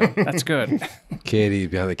 that's good. That's good. Katie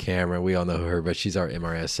behind the camera, we all know her, but she's our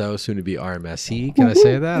MRSO, soon to be RMSE. Can I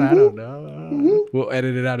say that? I don't know. We'll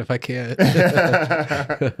edit it out if I can.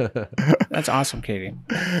 That's awesome, Katie.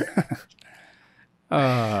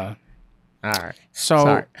 All right.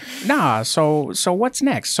 So Sorry. so what's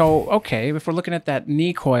next? So okay, if we're looking at that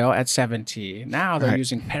knee coil at 7T, now they're Right.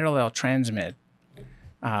 using parallel transmit.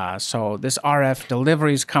 So this RF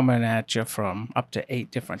delivery is coming at you from up to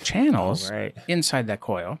 8 different channels Right. inside that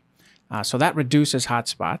coil. So that reduces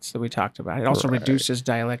hotspots that we talked about. It also reduces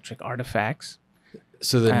dielectric artifacts.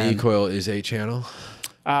 So the knee And- coil is a channel?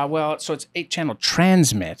 Well, so it's 8-channel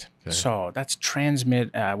transmit. So that's transmit,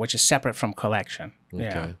 which is separate from collection. Yeah.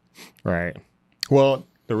 Okay. Right. Well,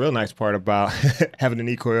 the real nice part about having an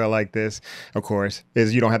e-coil like this, of course,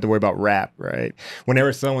 is you don't have to worry about wrap, right?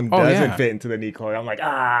 Whenever someone doesn't yeah. fit into the knee coil, I'm like, you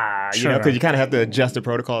know, Sure. because you kind of have to adjust the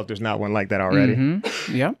protocol if there's not one like that already.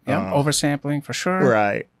 Yep. Oversampling for sure.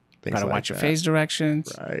 Right. Things Got to like watch your that. phase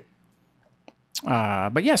directions. Right.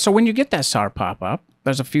 But yeah, so when you get that SAR pop up,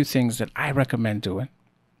 there's a few things that I recommend doing.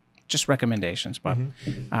 Just recommendations, but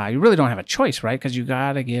you really don't have a choice, right? Because you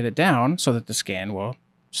got to get it down so that the scan will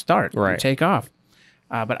start Right. and take off.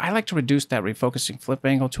 But I like to reduce that refocusing flip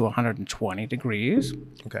angle to 120 degrees.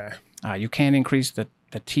 Okay. You can increase the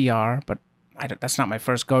TR, but that's not my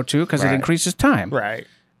first go-to because it Right. increases time. Right.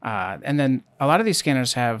 And then a lot of these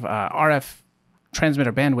scanners have RF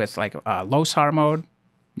transmitter bandwidth, like low SAR mode,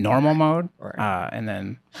 normal mode, Right. and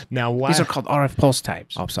then Now, why? these are called RF pulse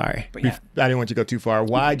types. I'm sorry. But yeah. I didn't want you to go too far.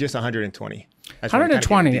 Why just 120? I just wanna kinda get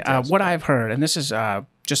 120, the details. what I've heard, and this is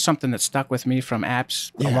just something that stuck with me from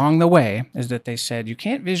apps along the way, is that they said you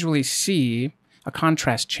can't visually see a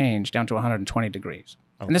contrast change down to 120 degrees.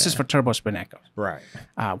 And this is for turbo spin echoes. Right.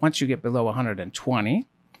 Once you get below 120,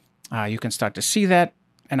 you can start to see that,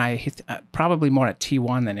 and I hit, probably more at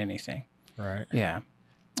T1 than anything. Right. Yeah.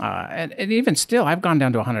 And even still, I've gone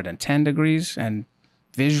down to 110 degrees, and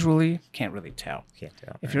visually, can't really tell. Can't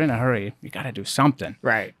tell. If you're in a hurry, you got to do something.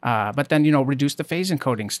 Right. But then, reduce the phase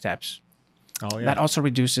encoding steps. Oh, yeah. That also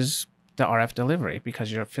reduces the RF delivery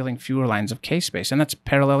because you're filling fewer lines of K space, and that's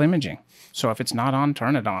parallel imaging. So if it's not on,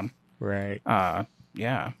 turn it on. Right.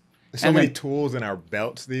 Yeah. There's so and many then- tools in our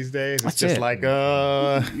belts these days. It's That's just it. like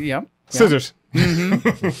Yep. scissors.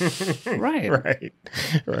 Right. Right.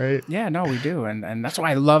 Right. Yeah, no, we do. And that's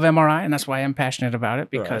why I love MRI, and that's why I'm passionate about it,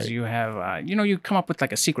 because Right. you have, you come up with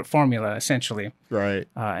like a secret formula, essentially, Right.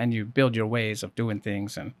 and you build your ways of doing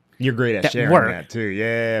things. You're great at That sharing work. that too.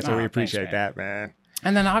 Yeah. So Oh, we thanks, appreciate man. that, man.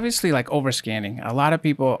 And then obviously like overscanning. A lot of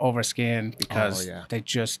people overscan because yeah. they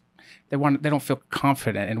don't feel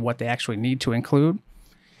confident in what they actually need to include.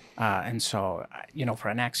 And so, for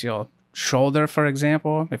an axial shoulder, for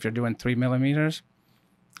example, if you're doing 3 millimeters,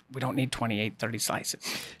 we don't need 28, 30 slices.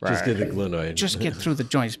 Just get the glenoid. Just get through the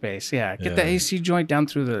joint space. Yeah, get the AC joint down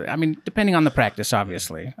through the. I mean, depending on the practice,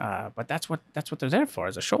 obviously. But that's what they're there for,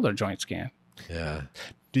 is a shoulder joint scan. Yeah.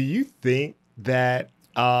 Do you think that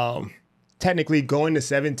technically going to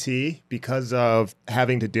 7T, because of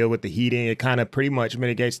having to deal with the heating, it kind of pretty much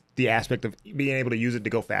mitigates the aspect of being able to use it to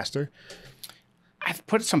go faster? I've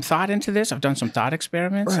put some thought into this. I've done some thought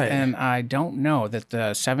experiments, Right. and I don't know that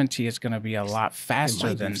the 7T is going to be a lot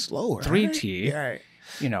faster than slower, 3T. Right?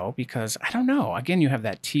 You know, because I don't know. Again, you have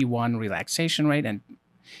that T1 relaxation rate, and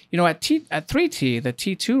you know, at 3T, the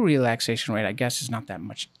T2 relaxation rate, I guess, is not that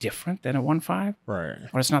much different than a 1.5, Right.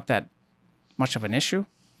 or it's not that much of an issue.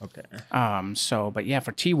 Okay. So, but yeah,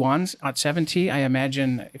 for T1s at 7T, I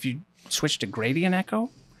imagine if you switch to gradient echo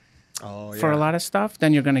Oh, yeah. for a lot of stuff,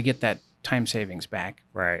 then you're going to get that time savings back.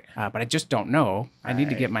 Right. But I just don't know. I need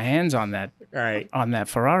to get my hands on that Right.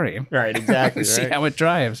 Ferrari. Right. Exactly. See right. how it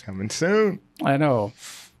drives. Coming soon. I know.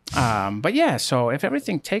 But yeah, so if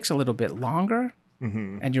everything takes a little bit longer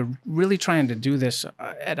Mm-hmm. and you're really trying to do this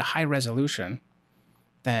at a high resolution,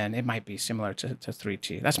 then it might be similar to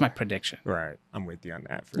 3T. That's my prediction. Right. I'm with you on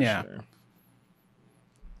that for Yeah. sure.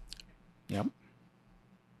 Yep.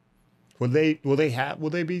 Will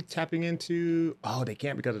they be tapping into? Oh, they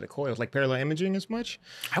can't because of the coils, like parallel imaging as much.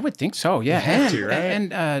 I would think so. Yeah. have And, to,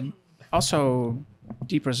 right? and also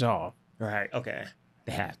deep resolve Right. Okay.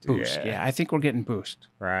 They have to. boost. Yeah. I think we're getting boost.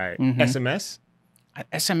 Right. Mhm. SMS.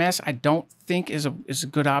 SMS, I don't think is a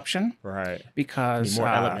good option Right. because More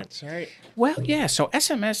elements. Right. Well, yeah. So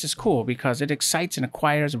SMS is cool because it excites and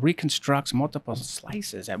acquires, reconstructs multiple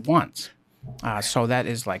slices at once. So that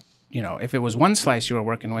is like, you know, if it was one slice you were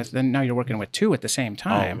working with, then now you're working with two at the same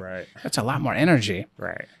time. Oh, right. That's a lot more energy.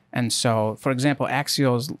 Right. And so, for example,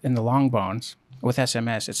 axials in the long bones with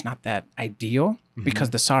SMS, it's not that ideal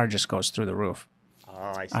because the SAR just goes through the roof.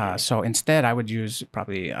 Oh, I see. So instead, I would use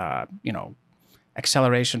probably, you know,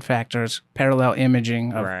 acceleration factors, parallel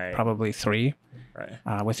imaging of Right. probably 3.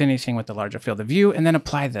 Right. With anything with the larger field of view, and then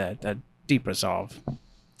apply the deep resolve.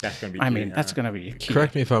 That's gonna be. I key, mean, huh? that's going to be key.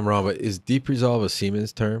 Correct me if I'm wrong, but is deep resolve a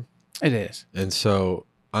Siemens term? It is. And so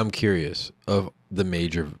I'm curious, of the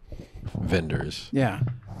major vendors, Yeah.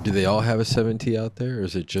 do they all have a 7T out there, or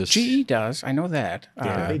is it just GE does. I know that.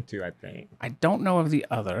 Yeah, they do. I think. I don't know of the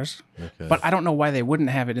others, Okay. but I don't know why they wouldn't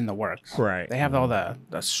have it in the works. Right. They have all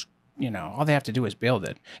you know, all they have to do is build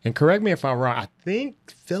it. And correct me if I'm wrong. I think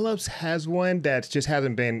Philips has one that just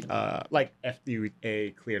hasn't been like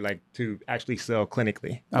FDA cleared, like to actually sell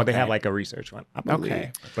clinically. But they Okay. have like a research one. I believe.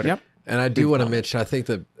 Okay. But Yep. And I do want to mention, I think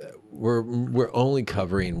that we're only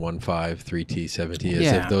covering 1.5, 3T, 7T, as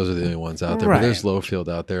Yeah. if those are the only ones out there. Right. But there's low field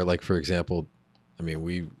out there. Like, for example, I mean,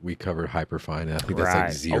 we covered hyperfine. I think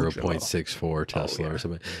that's Right. like 0.64 Tesla or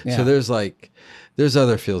something. Yeah. So there's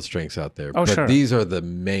other field strengths out there. Oh, but sure. these are the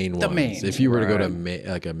main The ones. main, If you were to go to right.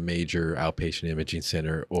 like a major outpatient imaging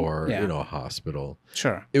center or Yeah. you know, a hospital,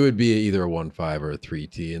 Sure. it would be either a 1.5 or a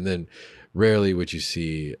 3T, and then rarely would you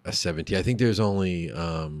see a 7T. I think there's only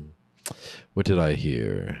what did I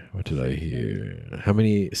hear? How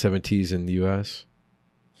many 7Ts in the U.S.?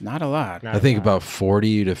 Not a lot. Not I think a lot. about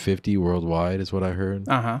 40 to 50 worldwide is what I heard.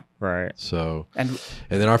 Uh-huh. Right. So, And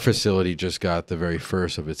and then our facility just got the very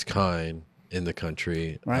first of its kind in the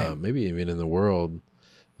country, Right. maybe even in the world,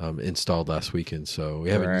 installed last weekend. So we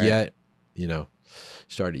haven't Right. yet, you know,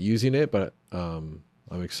 started using it, but I'm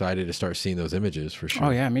excited to start seeing those images for sure. oh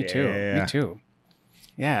yeah, me too. Yeah. Me too.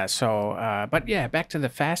 Yeah. So, but yeah, back to the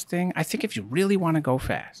fast thing. I think if you really want to go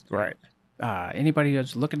fast, Right. anybody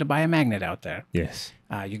who's looking to buy a magnet out there, Yes.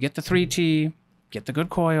 you get the 3T, get the good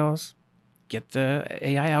coils, get the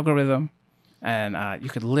AI algorithm, and you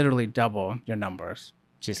could literally double your numbers.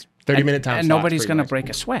 Just 30-minute time. And slots, nobody's pretty going to much. break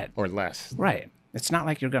a sweat. or less. Right. It's not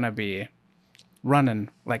like you're going to be running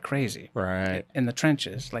like crazy Right. in the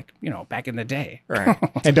trenches, like, you know, back in the day. Right.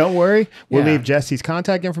 And don't worry, we'll Yeah. leave Jesse's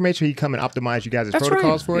contact information. He come and optimize you guys' That's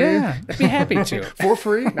protocols right. for Yeah, I'd be happy to. you for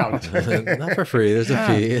free. No. Not for free. There's a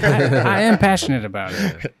fee. I am passionate about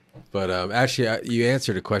it. But actually, you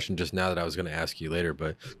answered a question just now that I was going to ask you later.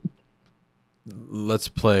 But let's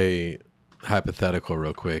play hypothetical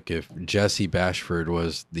real quick. If Jesse Bashford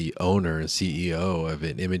was the owner and CEO of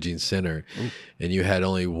an imaging center, and you had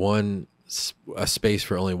only a space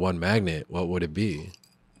for only one magnet, what would it be?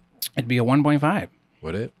 It'd be a 1.5.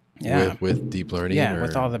 Would it? Yeah. With deep learning. Yeah, or,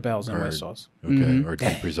 with all the bells and or- whistles. Okay, Mhm. or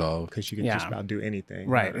deep resolve. Because you can Yeah. just about do anything.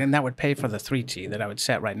 Right. And that would pay for the 3T that I would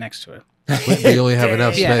set right next to it. But you only have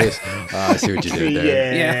enough Yeah. space. I see what you did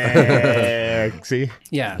there. Yeah. See?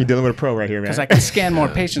 Yeah. You're dealing with a pro right here, man. Because I can scan more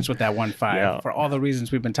patients with that 1.5 Yeah. for all the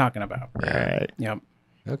reasons we've been talking about. Right. Yep.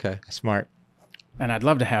 Okay. Smart. And I'd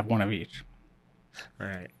love to have one of each.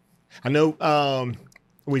 Right. I know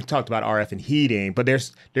we've talked about RF and heating, but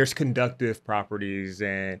there's conductive properties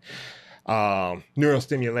and neural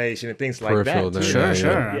stimulation and things like Peripheral that. nerve. Too. Yeah,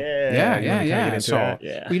 Sure. Yeah. You wanna kinda get into So, that?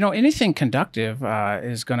 Yeah. you know, anything conductive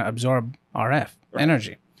is going to absorb RF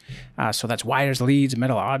energy. So that's wires, leads,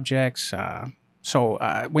 metal objects.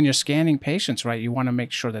 So when you're scanning patients, right, you want to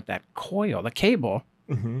make sure that that coil, the cable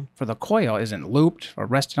for the coil, isn't looped or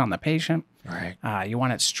rested on the patient. Right. You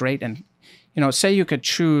want it straight. And, you know, say you could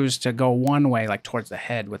choose to go one way, like towards the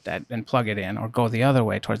head with that and plug it in, or go the other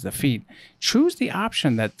way towards the feet. Choose the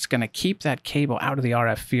option that's going to keep that cable out of the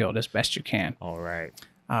RF field as best you can. All right.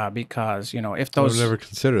 Because, you know, if I would those... never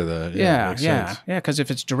consider that. Yeah, makes yeah, sense. yeah. Because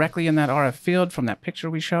if it's directly in that RF field from that picture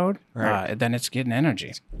we showed, Right. then it's getting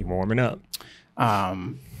energy. You're warming up.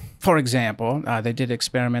 For example, they did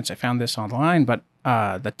experiments. I found this online, but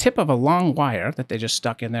the tip of a long wire that they just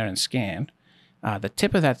stuck in there and scanned, the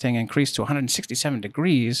tip of that thing increased to 167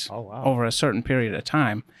 degrees over a certain period of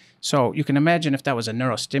time. So you can imagine if that was a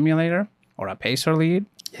neurostimulator or a pacer lead,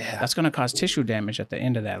 that's going to cause tissue damage at the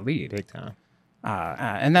end of that lead. Big time.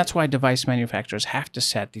 And that's why device manufacturers have to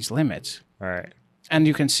set these limits. All right. And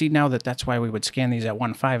you can see now that that's why we would scan these at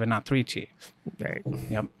 1.5 and not 3T. Right.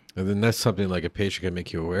 Yep. And then that's something like a patient can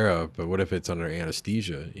make you aware of. But what if it's under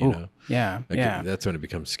anesthesia? You know, Yeah, Like, yeah. that's when it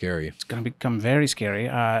becomes scary. It's going to become very scary.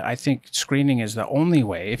 I think screening is the only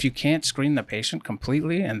way. If you can't screen the patient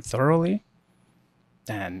completely and thoroughly,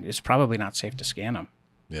 then it's probably not safe to scan them.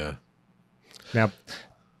 Yeah. Now,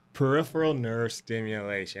 peripheral nerve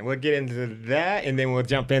stimulation. We'll get into that, and then we'll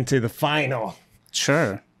jump into the final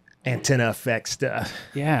Sure. antenna effect stuff.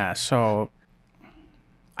 Yeah. So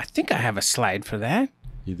I think I have a slide for that.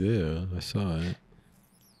 You do. I saw it.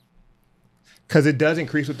 Because it does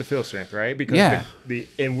increase with the field strength, right? Because Yeah.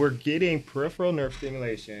 and we're getting peripheral nerve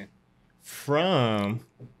stimulation from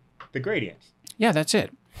the gradients. Yeah, that's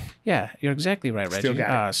it. Yeah, you're exactly right, Reggie. Still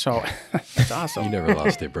got it. So that's awesome. You never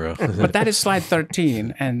lost it, bro. But that is slide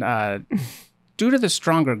 13. And due to the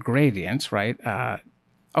stronger gradients, right?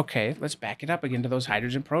 Okay, let's back it up again to those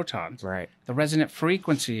hydrogen protons. Right. The resonant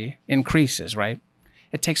frequency increases, right?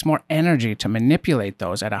 It takes more energy to manipulate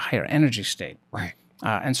those at a higher energy state. Right.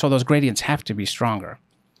 And so those gradients have to be stronger.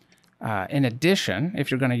 In addition, if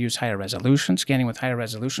you're going to use higher resolution, scanning with higher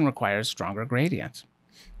resolution requires stronger gradients.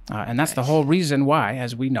 And that's the whole reason why,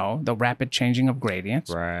 as we know, the rapid changing of gradients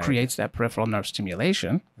Right. creates that peripheral nerve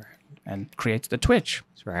stimulation and creates the twitch.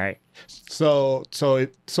 That's right. So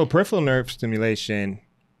peripheral nerve stimulation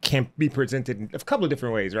can be presented in a couple of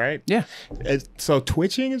different ways, right? Yeah. So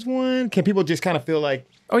twitching is one. Can people just kind of feel like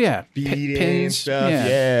Oh, yeah. beating and Pins. stuff?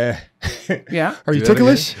 Yeah. Yeah. Are you Do that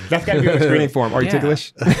ticklish? That's got to be a screening form. Are you Yeah.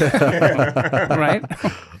 ticklish? Right?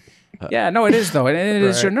 Yeah, no, it is, though. It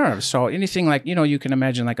is your Right. nerves. So anything like, you know, you can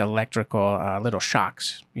imagine like electrical little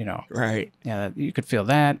shocks, you know. Right. Yeah, you could feel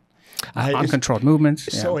that. It's Uncontrolled movements.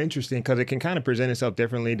 it's Yeah. so interesting because it can kind of present itself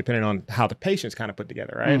differently depending on how the patient's kind of put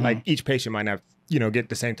together, right? Like each patient might not, get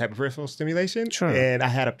the same type of peripheral stimulation. Sure. And I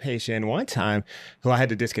had a patient one time who I had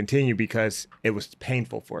to discontinue because it was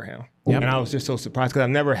painful for him. Yep. And I was just so surprised because I've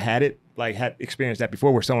never had experienced that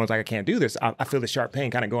before where someone's like, I can't do this. I feel the sharp pain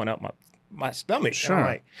kind of going up my stomach. Sure. And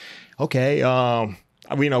I'm like, okay, I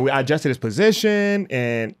adjusted his position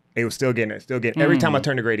and he was still getting it, Every time I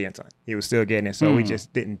turned the gradients on, he was still getting it. So we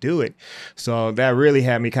just didn't do it. So that really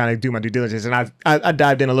had me kind of do my due diligence. And I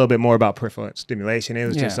dived in a little bit more about peripheral stimulation. It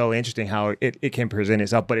was just so interesting how it can present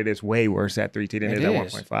itself, but it is way worse at 3T than it is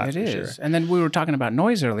at 1.5. It for is. sure. And then we were talking about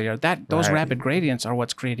noise earlier. Those Right. rapid gradients are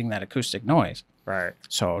what's creating that acoustic noise. Right.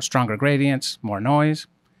 So stronger gradients, more noise,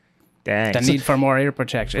 Dang. the So need for more ear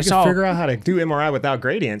protection. we It's can all. figure out how to do MRI without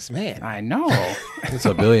gradients, man. I know. It's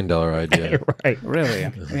 $1 billion idea. Right.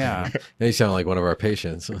 Really. Yeah. Now you sound like one of our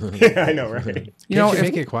patients. I know, right? You know, Can't you if,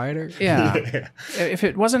 make it quieter? yeah. If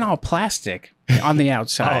it wasn't all plastic on the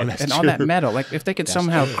outside that's and all that true. metal, like if they could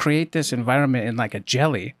somehow create this environment in like a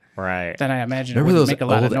jelly, Right. then I imagine Remember it would those make a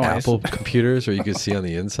lot old of noise. Apple computers where you could see on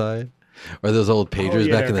the inside? Or those old pagers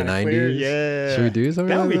yeah, back in the kinda 90s? clear. Yeah. Should we do something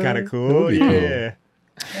That would like be kind of That cool. would be Yeah.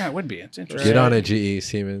 Yeah, it would be. It's interesting. Get on it, GE,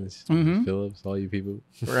 Siemens, Philips, all you people.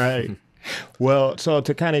 Right. Well, so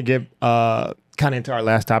to kind of get kind of into our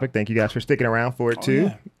last topic, thank you guys for sticking around for it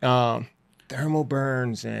too. Thermal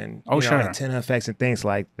burns and sure. antenna effects and things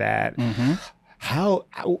like that.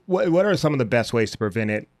 What are some of the best ways to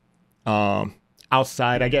prevent it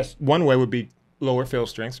outside? I guess one way would be lower field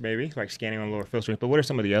strengths, maybe like scanning on lower field strength. But what are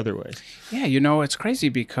some of the other ways? Yeah, it's crazy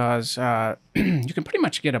because you can pretty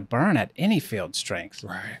much get a burn at any field strength.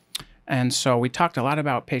 Right. And so we talked a lot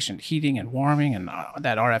about patient heating and warming and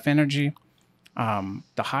that RF energy.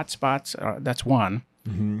 The hot spots, that's one.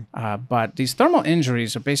 But these thermal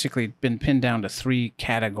injuries have basically been pinned down to 3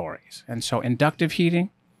 categories. And so inductive heating,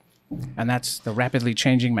 and that's the rapidly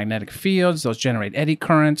changing magnetic fields. Those generate eddy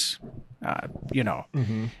currents,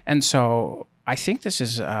 And so I think this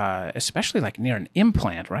is especially like near an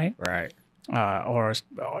implant, right? Right. Or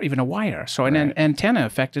even a wire. So an antenna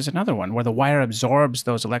effect is another one where the wire absorbs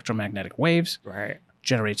those electromagnetic waves, Right.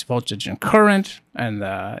 generates voltage and current, and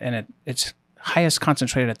it's highest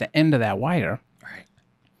concentrated at the end of that wire. Right.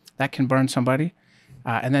 That can burn somebody.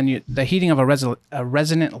 And then the heating of a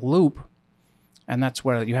resonant loop, and that's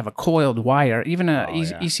where you have a coiled wire, even a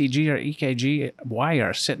ECG or EKG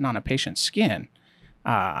wire sitting on a patient's skin.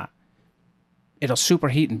 It'll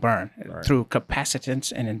superheat and burn through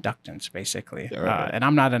capacitance and inductance, basically. And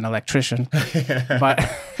I'm not an electrician, but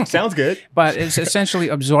Sounds good. but it's essentially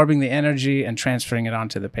absorbing the energy and transferring it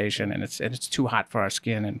onto the patient, and it's too hot for our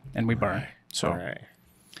skin, and we burn. So,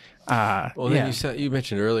 Well, then you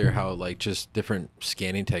mentioned earlier how like just different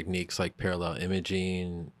scanning techniques like parallel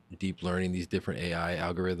imaging, deep learning, these different AI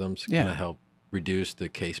algorithms kind of help reduce the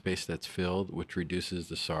K space that's filled, which reduces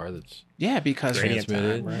the SAR that's because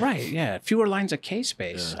transmitted. Fewer lines of K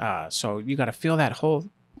space. So you got to fill that whole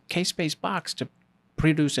K space box to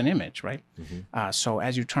produce an image, right? So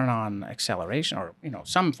as you turn on acceleration, or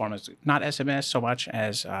some form of not SMS so much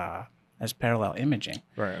as parallel imaging,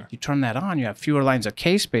 you turn that on, you have fewer lines of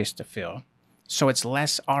K space to fill, so it's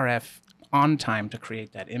less RF on time to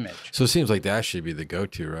create that image. So it seems like that should be the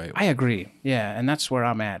go-to, right? I agree. Yeah, and that's where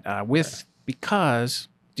I'm at because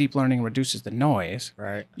deep learning reduces the noise.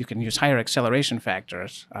 Right. You can use higher acceleration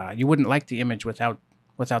factors. You wouldn't like the image without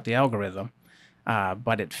the algorithm,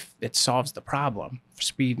 but it solves the problem for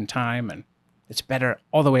speed and time, and it's better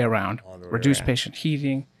all the way around. Reduce patient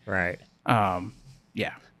heating. Right.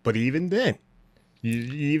 Yeah. But even then,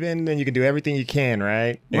 you can do everything you can,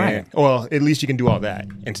 right? Right. Well, at least you can do all that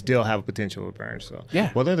and still have a potential to burn. So,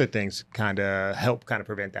 what other things kind of help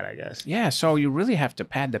prevent that, I guess? Yeah. So you really have to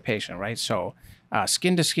pad the patient, right? So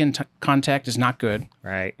skin to skin contact is not good.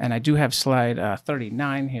 Right. And I do have slide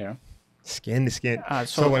 39 here. Skin to skin.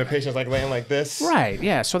 So when a patient's like laying like this. Right.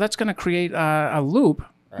 Yeah. So that's going to create a loop,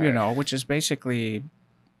 which is basically,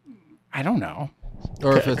 I don't know.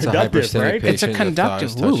 Or if it's a hypersthenic patient, it's a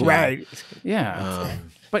conductive loop, right? Yeah,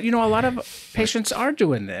 but a lot of patients are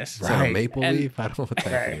doing this. Right. Maple leaf? I don't know what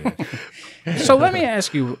that is. So let me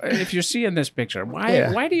ask you, if you're seeing this picture,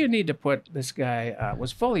 why do you need to put this guy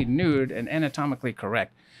was fully nude and anatomically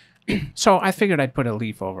correct? So I figured I'd put a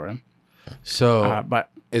leaf over him. So,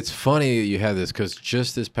 but it's funny you have this because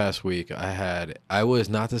just this past week I was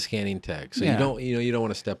not the scanning tech, so you don't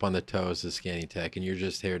want to step on the toes of the scanning tech, and you're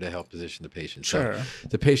just here to help position the patient. Sure. So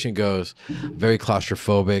the patient goes, very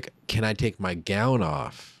claustrophobic. Can I take my gown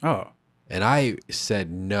off? Oh. And I said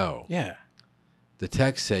no. Yeah. The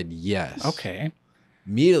tech said yes. Okay.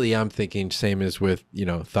 Immediately, I'm thinking same as with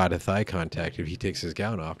thigh to thigh contact. If he takes his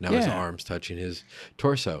gown off, now his arm's touching his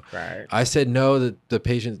torso. Right. I said no.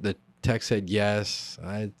 The tech said yes.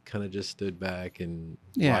 I kind of just stood back and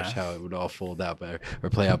watched how it would all fold out or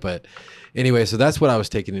play out. But anyway, so that's what I was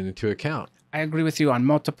taking into account. I agree with you on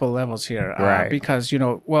multiple levels here. Right. Because,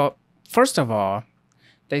 well, first of all,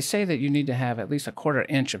 they say that you need to have at least a 1/4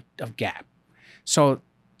 inch of gap. So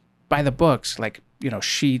by the books, like,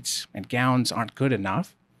 sheets and gowns aren't good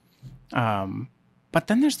enough. But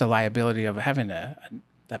then there's the liability of having the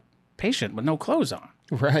patient with no clothes on.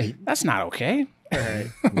 Right. That's not okay. Right.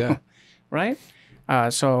 Yeah. Right?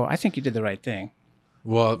 So I think you did the right thing.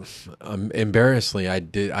 Well, embarrassingly,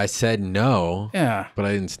 I said no. Yeah. But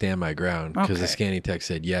I didn't stand my ground because the Okay. scanning tech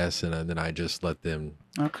said yes, and then I just let them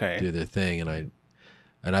Okay. do their thing,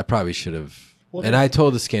 and I probably should have. Well, and I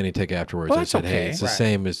told the scanning tech afterwards. Well, I that's said, "Hey, okay. it's the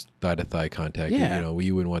same as thigh to thigh contact. Yeah.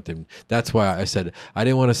 You wouldn't want them." That's why I said I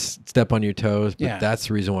didn't want to step on your toes, but Yeah. that's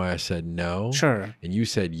the reason why I said no. Sure. And you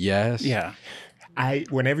said yes. Yeah. I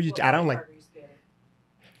don't like.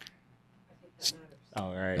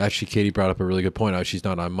 All right. Actually, Katie brought up a really good point. She's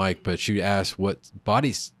not on mic, but she asked what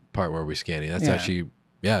body part were we scanning. That's actually,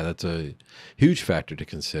 that's a huge factor to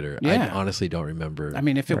consider. Yeah. I honestly don't remember. I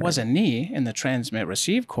mean, if it was a knee in the transmit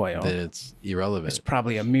receive coil, then it's irrelevant. it's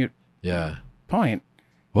probably a mute Yeah. point.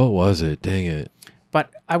 What was it? Dang it.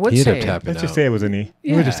 But I would He ended say, up tapping Let's out. just say it was a knee.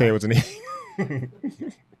 Yeah. We'll just say it was a knee.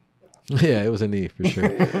 Yeah, it was a knee for sure.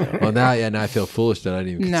 Well, now I feel foolish that I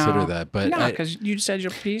didn't even consider that. But no, because you said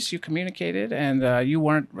your piece, you communicated, and you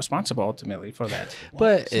weren't responsible ultimately for that.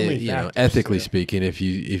 But So many factors, ethically speaking, if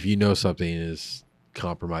you know something is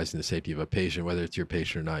compromising the safety of a patient, whether it's your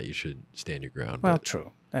patient or not. You should stand your ground. Well, But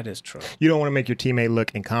true. That is true. You don't want to make your teammate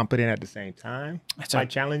look incompetent at the same time It's by a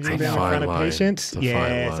challenging I them in know. front of Fine line. patients. It's a fine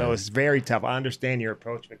Yeah, so line. it's very tough. I understand your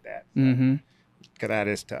approach with that. Mm-hmm. Because that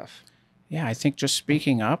is tough. Yeah, I think just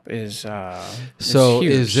speaking up is So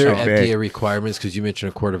huge. is there So FDA big. requirements, because you mentioned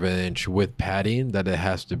a quarter of an inch with padding, that it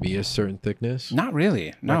has to be a certain thickness? Not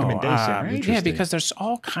really. No. Recommendation, right? Yeah, Interesting. because there's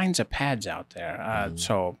all kinds of pads out there.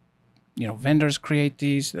 So, vendors create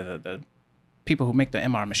these. The people who make the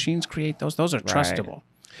MR machines create those. Those are trustable.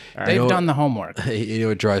 They've know- done the homework. You know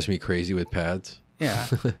what drives me crazy with pads? Yeah.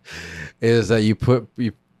 Is that you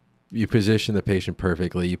position the patient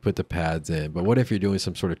perfectly, you put the pads in, but what if you're doing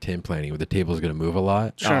some sort of tin planning where the table is going to move a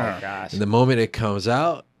lot? Sure. Oh, gosh. And the moment it comes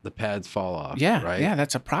out, the pads fall off. Yeah. Right? Yeah.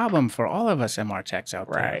 That's a problem for all of us MR techs out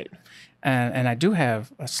there. Right. And I do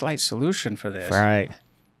have a slight solution for this. Right.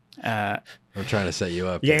 I'm trying to set you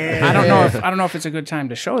up. Yeah. I don't know if it's a good time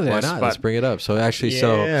to show this. Why not? Let's But bring it up. So actually,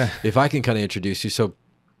 Yeah. so if I can kind of introduce you, so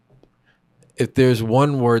if there's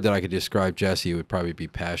one word that I could describe Jesse, it would probably be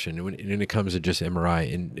passion. And when it comes to just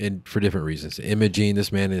MRI, and for different reasons, imaging.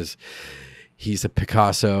 This man he's a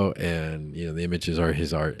Picasso, and the images are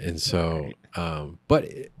his art. And so, but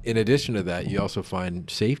in addition to that, you also find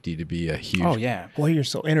safety to be a huge. oh yeah. Boy, you're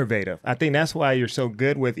so innovative. I think that's why you're so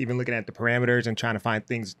good with even looking at the parameters and trying to find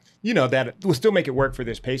things, that will still make it work for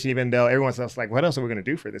this patient, even though everyone's else like, what else are we going to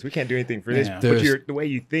do for this? We can't do anything for this. Yeah. But the way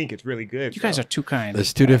you think, it's really good. You guys are too kind.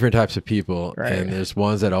 There's two different types of people, Right. and there's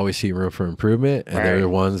ones that always see room for improvement, and there Right. are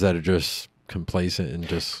ones that are just complacent and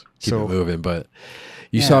just keep So- it moving. But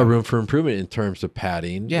you Yeah. saw room for improvement in terms of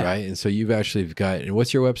padding, Yeah. right? And so you've actually got, and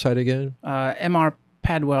what's your website again?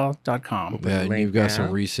 mrpadwell.com. Yeah, and link you've got some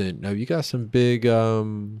down. recent. Now you got some big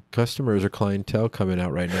customers or clientele coming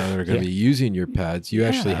out right now that are going to be using your pads. You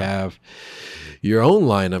actually Yeah. have your own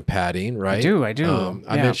line of padding, right? I do. I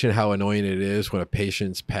Yeah. mentioned how annoying it is when a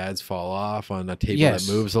patient's pads fall off on a table Yes.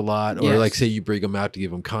 that moves a lot, or Yes. like say you bring them out to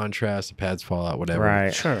give them contrast, the pads fall out, whatever.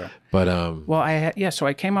 Right. Sure. But Well, so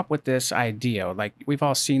I came up with this idea. Like we've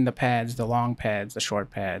all seen the pads, the long pads, the short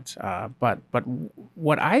pads. But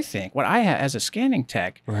what I had as a scanning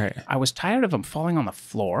tech, Right. I was tired of them falling on the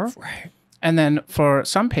floor. Right. And then for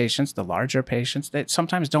some patients, the larger patients, they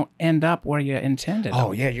sometimes don't end up where you intended. Oh,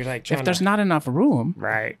 them. yeah. You're like, If there's not enough room.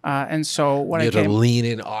 Right. And so what you I have to came. lean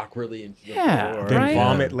in awkwardly into the Yeah, floor. Then right.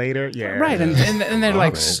 vomit later. Yeah. Right, and they're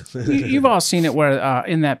like, right. you've all seen it where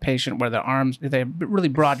in that patient where their arms, they have really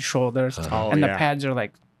broad shoulders, Oh, and the yeah. pads are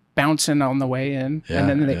like bouncing on the way in, Yeah, and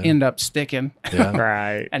then they yeah. end up sticking, Yeah.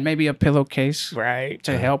 Right. and maybe a pillowcase Right.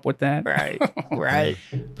 to help with that. Right. Right.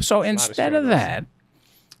 So instead of struggles. that,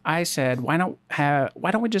 I said, why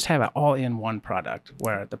don't we just have an all-in-one product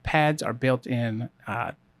where the pads are built in?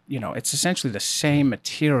 It's essentially the same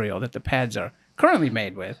material that the pads are currently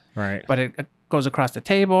made with, Right. but it goes across the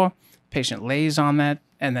table. Patient lays on that,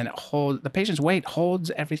 and then the patient's weight holds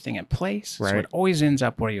everything in place, so Right. it always ends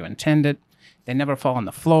up where you intend it. They never fall on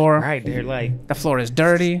the floor. Right. They're like, The floor is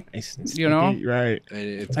dirty. nice and You know? sticky. Right. And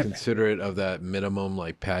it's considerate of that minimum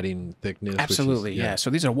like padding thickness. which is- Absolutely, yeah.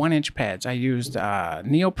 So these are 1-inch pads. I used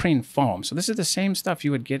neoprene foam. So this is the same stuff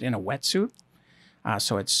you would get in a wetsuit.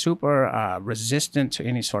 So it's super resistant to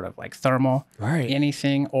any sort of like thermal Right.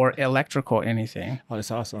 anything or electrical anything. Oh,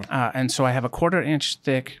 that's awesome. And so I have a 1/4 inch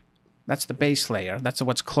thick. That's the base layer. That's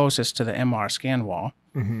what's closest to the MR scan wall.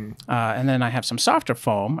 Mm-hmm. And then I have some softer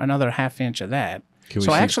foam, another 1/2 inch of that. Can we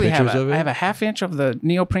So I see actually have pictures of it? I have a 1/2 inch of the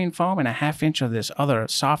neoprene foam and a 1/2 inch of this other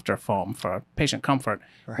softer foam for patient comfort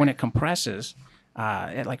when it compresses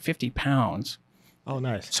at like 50 pounds. Oh,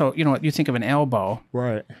 nice. So you think of an elbow,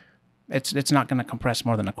 Right. it's not going to compress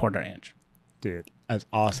more than a 1/4 inch. Dude, that's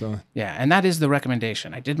awesome. Yeah, and that is the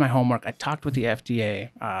recommendation. I did my homework. I talked with the FDA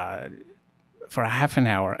for a half an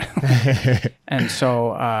hour. And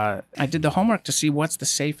so I did the homework to see what's the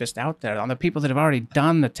safest out there on the people that have already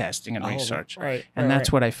done the testing and research. right, And right,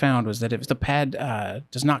 that's what I found was that if the pad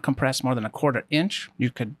does not compress more than a 1/4 inch, you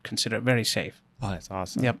could consider it very safe. Oh, that's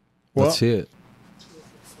awesome. Yep. Well, Let's see it.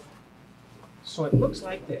 So it looks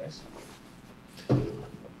like this.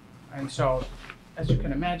 And so, as you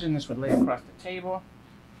can imagine, this would lay across the table.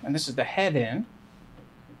 And this is the head end.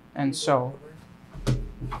 And so,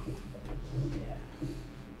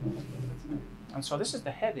 this is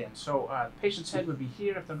the head end. So the patient's head would be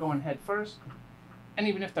here if they're going head first. And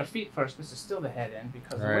even if they're feet first, this is still the head end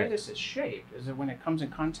because the way Right. this is shaped is that when it comes in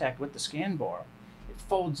contact with the scan bore, it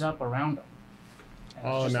folds up around them. And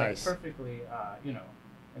Oh, it's just nice. like perfectly,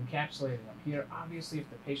 encapsulating them here. Obviously, if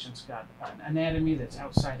the patient's got an anatomy that's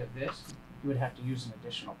outside of this, you would have to use an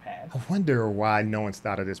additional pad. I wonder why no one's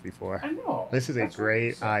thought of this before. I know. This is a That's what-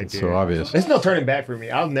 great idea. so obvious. There's no turning back for me.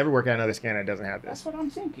 I'll never work at another scanner that doesn't have That's this. what I'm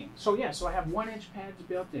thinking. So yeah, so I have 1-inch pads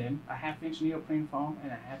built in, a 1/2-inch neoprene foam,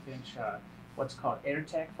 and a 1/2-inch what's called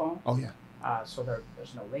AirTech foam. Oh yeah. So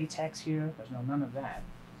there's no latex here. There's none of that.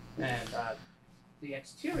 And the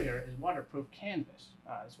exterior is waterproof canvas.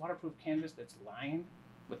 It's waterproof canvas that's lined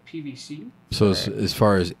with PVC. So as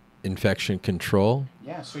far as infection control,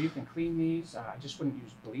 Yeah, so you can clean these. I just wouldn't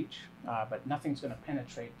use bleach, but nothing's going to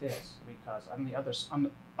penetrate this because on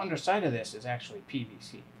the underside of this is actually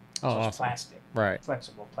PVC. So Oh, it's awesome. plastic, Right.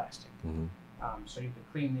 flexible plastic. Mhm. So you can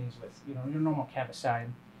clean these with your normal Cavicide,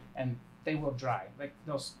 and they will dry. Like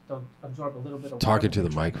they'll absorb a little bit of water. talking to but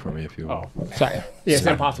the they'll mic dry. for me if you will. Oh, okay. Sorry. Yeah, it's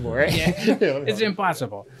impossible, right? Yeah, let me it's know.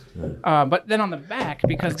 impossible. But then on the back,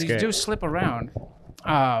 because That's these good. do slip around,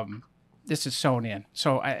 this is sewn in.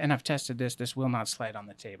 So I've tested this. This will not slide on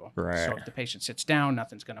the table. Right. So if the patient sits down,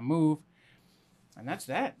 nothing's going to move. And that's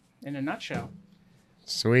that in a nutshell.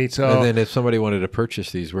 Sweet. So And then if somebody wanted to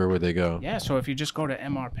purchase these, where would they go? Yeah, so if you just go to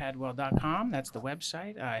mrpadwell.com, that's the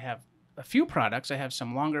website. I have a few products. I have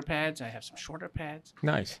some longer pads. I have some shorter pads.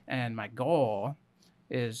 nice. And my goal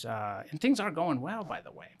is, and things are going well, by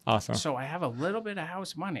the way. Awesome. So I have a little bit of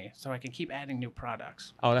house money so I can keep adding new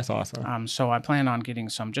products. Oh, that's awesome. So I plan on getting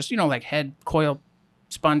some just, like head coil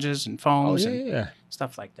sponges and Oh foams yeah, and yeah.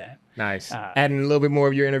 stuff like that. Nice. Uh, Adding a little bit more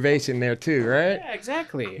of your innovation there too, right? Yeah,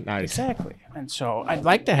 exactly. Nice. Exactly. And so I'd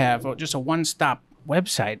like to have just a one-stop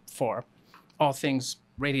website for all things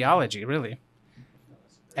radiology, really.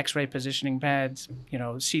 X-ray positioning pads,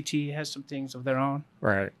 CT has some things of their own.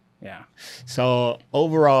 Right. Yeah. So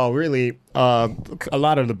overall, really, a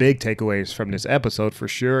lot of the big takeaways from this episode for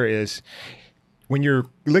sure is when you're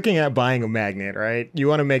looking at buying a magnet, right? You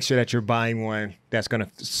want to make sure that you're buying one that's going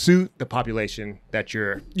to suit the population that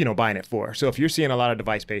you're, buying it for. So if you're seeing a lot of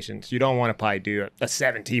device patients, you don't want to probably do a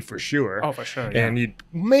 7T for sure. Oh, for sure. Yeah. And you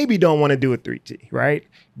maybe don't want to do a 3T, right?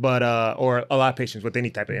 But or a lot of patients with any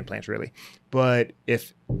type of implants, really. But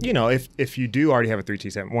if you do already have a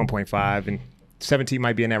 3T 1.5 and 7T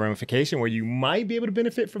might be in that ramification where you might be able to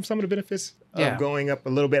benefit from some of the benefits Yeah. of going up a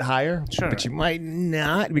little bit higher, Sure. but you might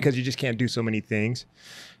not because you just can't do so many things.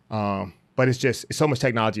 But it's so much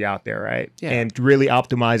technology out there, right? Yeah. And really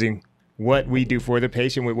optimizing what we do for the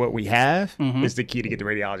patient with what we have is the key to get the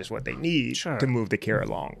radiologist what they need Sure. to move the care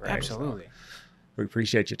along, right? Absolutely. We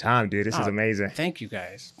appreciate your time, dude. This is amazing. Thank you,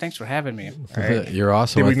 guys. Thanks for having me. You're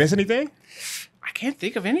awesome. Did we miss anything? I can't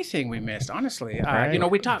think of anything we missed, honestly. Right.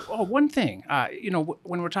 We talk. Oh, one thing.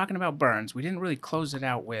 When we're talking about burns, we didn't really close it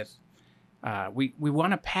out with. We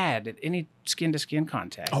want a pad at any skin-to-skin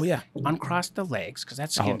contact. Oh, yeah. Uncross the legs because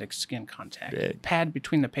that's skin-to-skin contact. Big. Pad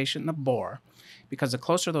between the patient and the bore, because the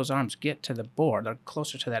closer those arms get to the bore, they're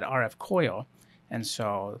closer to that RF coil, and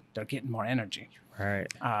so they're getting more energy. Right.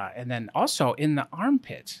 And then also in the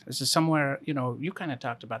armpits, this is somewhere, you kind of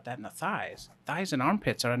talked about that in the thighs. Thighs and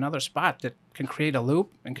armpits are another spot that can create a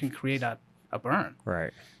loop and can create a burn.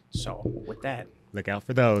 Right. So with that, Look out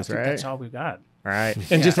for I those, think right? that's all we've got. Right.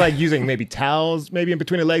 And just like using maybe towels, maybe in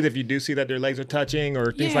between the legs if you do see that their legs are touching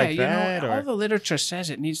or things like that. all Or the literature says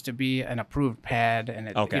it needs to be an approved pad, and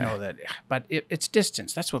it, Okay. but it's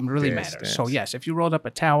distance. That's what really matters. So Distance. yes, if you rolled up a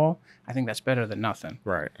towel, I think that's better than nothing.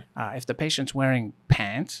 right. If the patient's wearing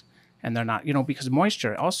pants and they're not, because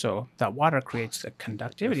moisture also, that water creates the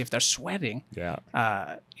conductivity. If they're sweating, Yeah.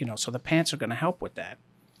 so the pants are going to help with that.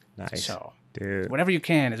 Nice. So Dude. whatever you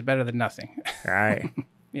can is better than nothing. Right.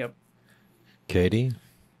 Yep. Katie?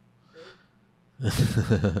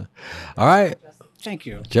 All right. Thank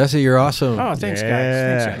you. Jesse, you're awesome. Oh, thanks, Yeah.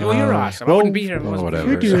 guys. Thanks. Well, you're awesome. I wouldn't be here if it well, wasn't for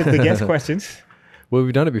whatever. you. We do the guest questions. Well,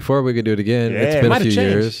 we've done it before. We could do it again. Yeah, It's it been a might few have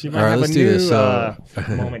changed. years. You All might right, have let's a do new this. So,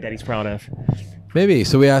 moment that he's proud of. maybe.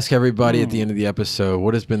 So we ask everybody at the end of the episode,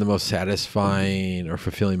 what has been the most satisfying or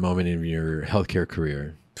fulfilling moment in your healthcare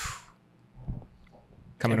career?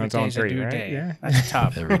 Coming Every on its own day's a three, new right? day. Yeah. That's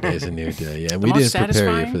tough. Every day is a new day. Yeah, and The we most didn't prepare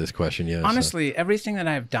you satisfying? for this question. Yeah. so- Honestly, everything that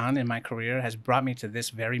I've done in my career has brought me to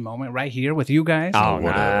this very moment right here with you guys. Oh,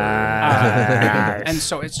 whatever. nice. And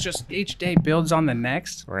so it's just each day builds on the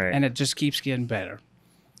next, Right. and it just keeps getting better.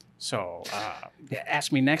 So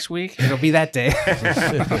ask me next week; it'll be that day.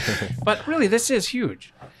 But really, this is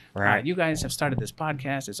huge. Right. You guys have started this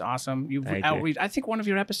podcast. It's awesome. You've Thank you. outreach. I think one of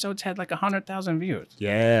your episodes had like 100,000 views.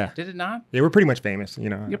 Yeah. Did it not? Yeah, we're pretty much famous, you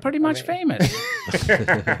know. You're pretty much famous.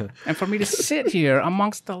 And for me to sit here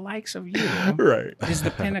amongst the likes of you Right. is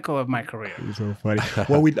the pinnacle of my career. So funny.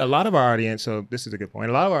 Well, a lot of our audience, so this is a good point.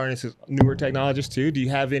 A lot of our audience is newer technologists too. Do you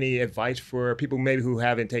have any advice for people maybe who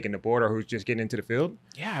haven't taken the board or who's just getting into the field?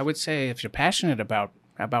 Yeah, I would say if you're passionate about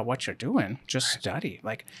about what you're doing. Just study.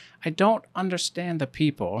 Like, I don't understand the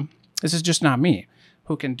people, this is just not me,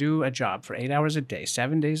 who can do a job for 8 hours a day,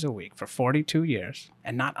 7 days a week for 42 years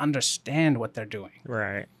and not understand what they're doing.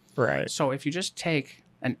 Right. So if you just take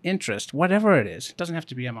an interest, whatever it is, it doesn't have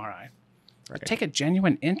to be MRI, but take a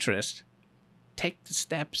genuine interest, take the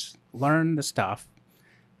steps, learn the stuff,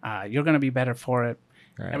 you're going to be better for it.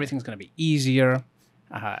 Right. Everything's going to be easier,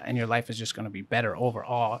 and your life is just going to be better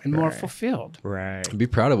overall and more fulfilled. Right. Be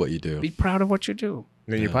proud of what you do. Be proud of what you do.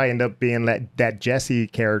 Then you probably end up being that Jesse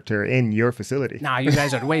character in your facility. Nah, you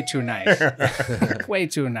guys are way too nice. Way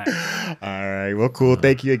too nice. All right. Well, cool.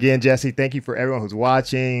 Thank you again, Jesse. Thank you for everyone who's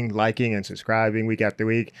watching, liking, and subscribing week after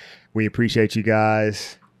week. We appreciate you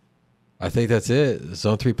guys. I think that's it.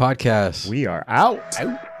 Zone 3 Podcast. We are out.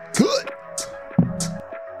 Good.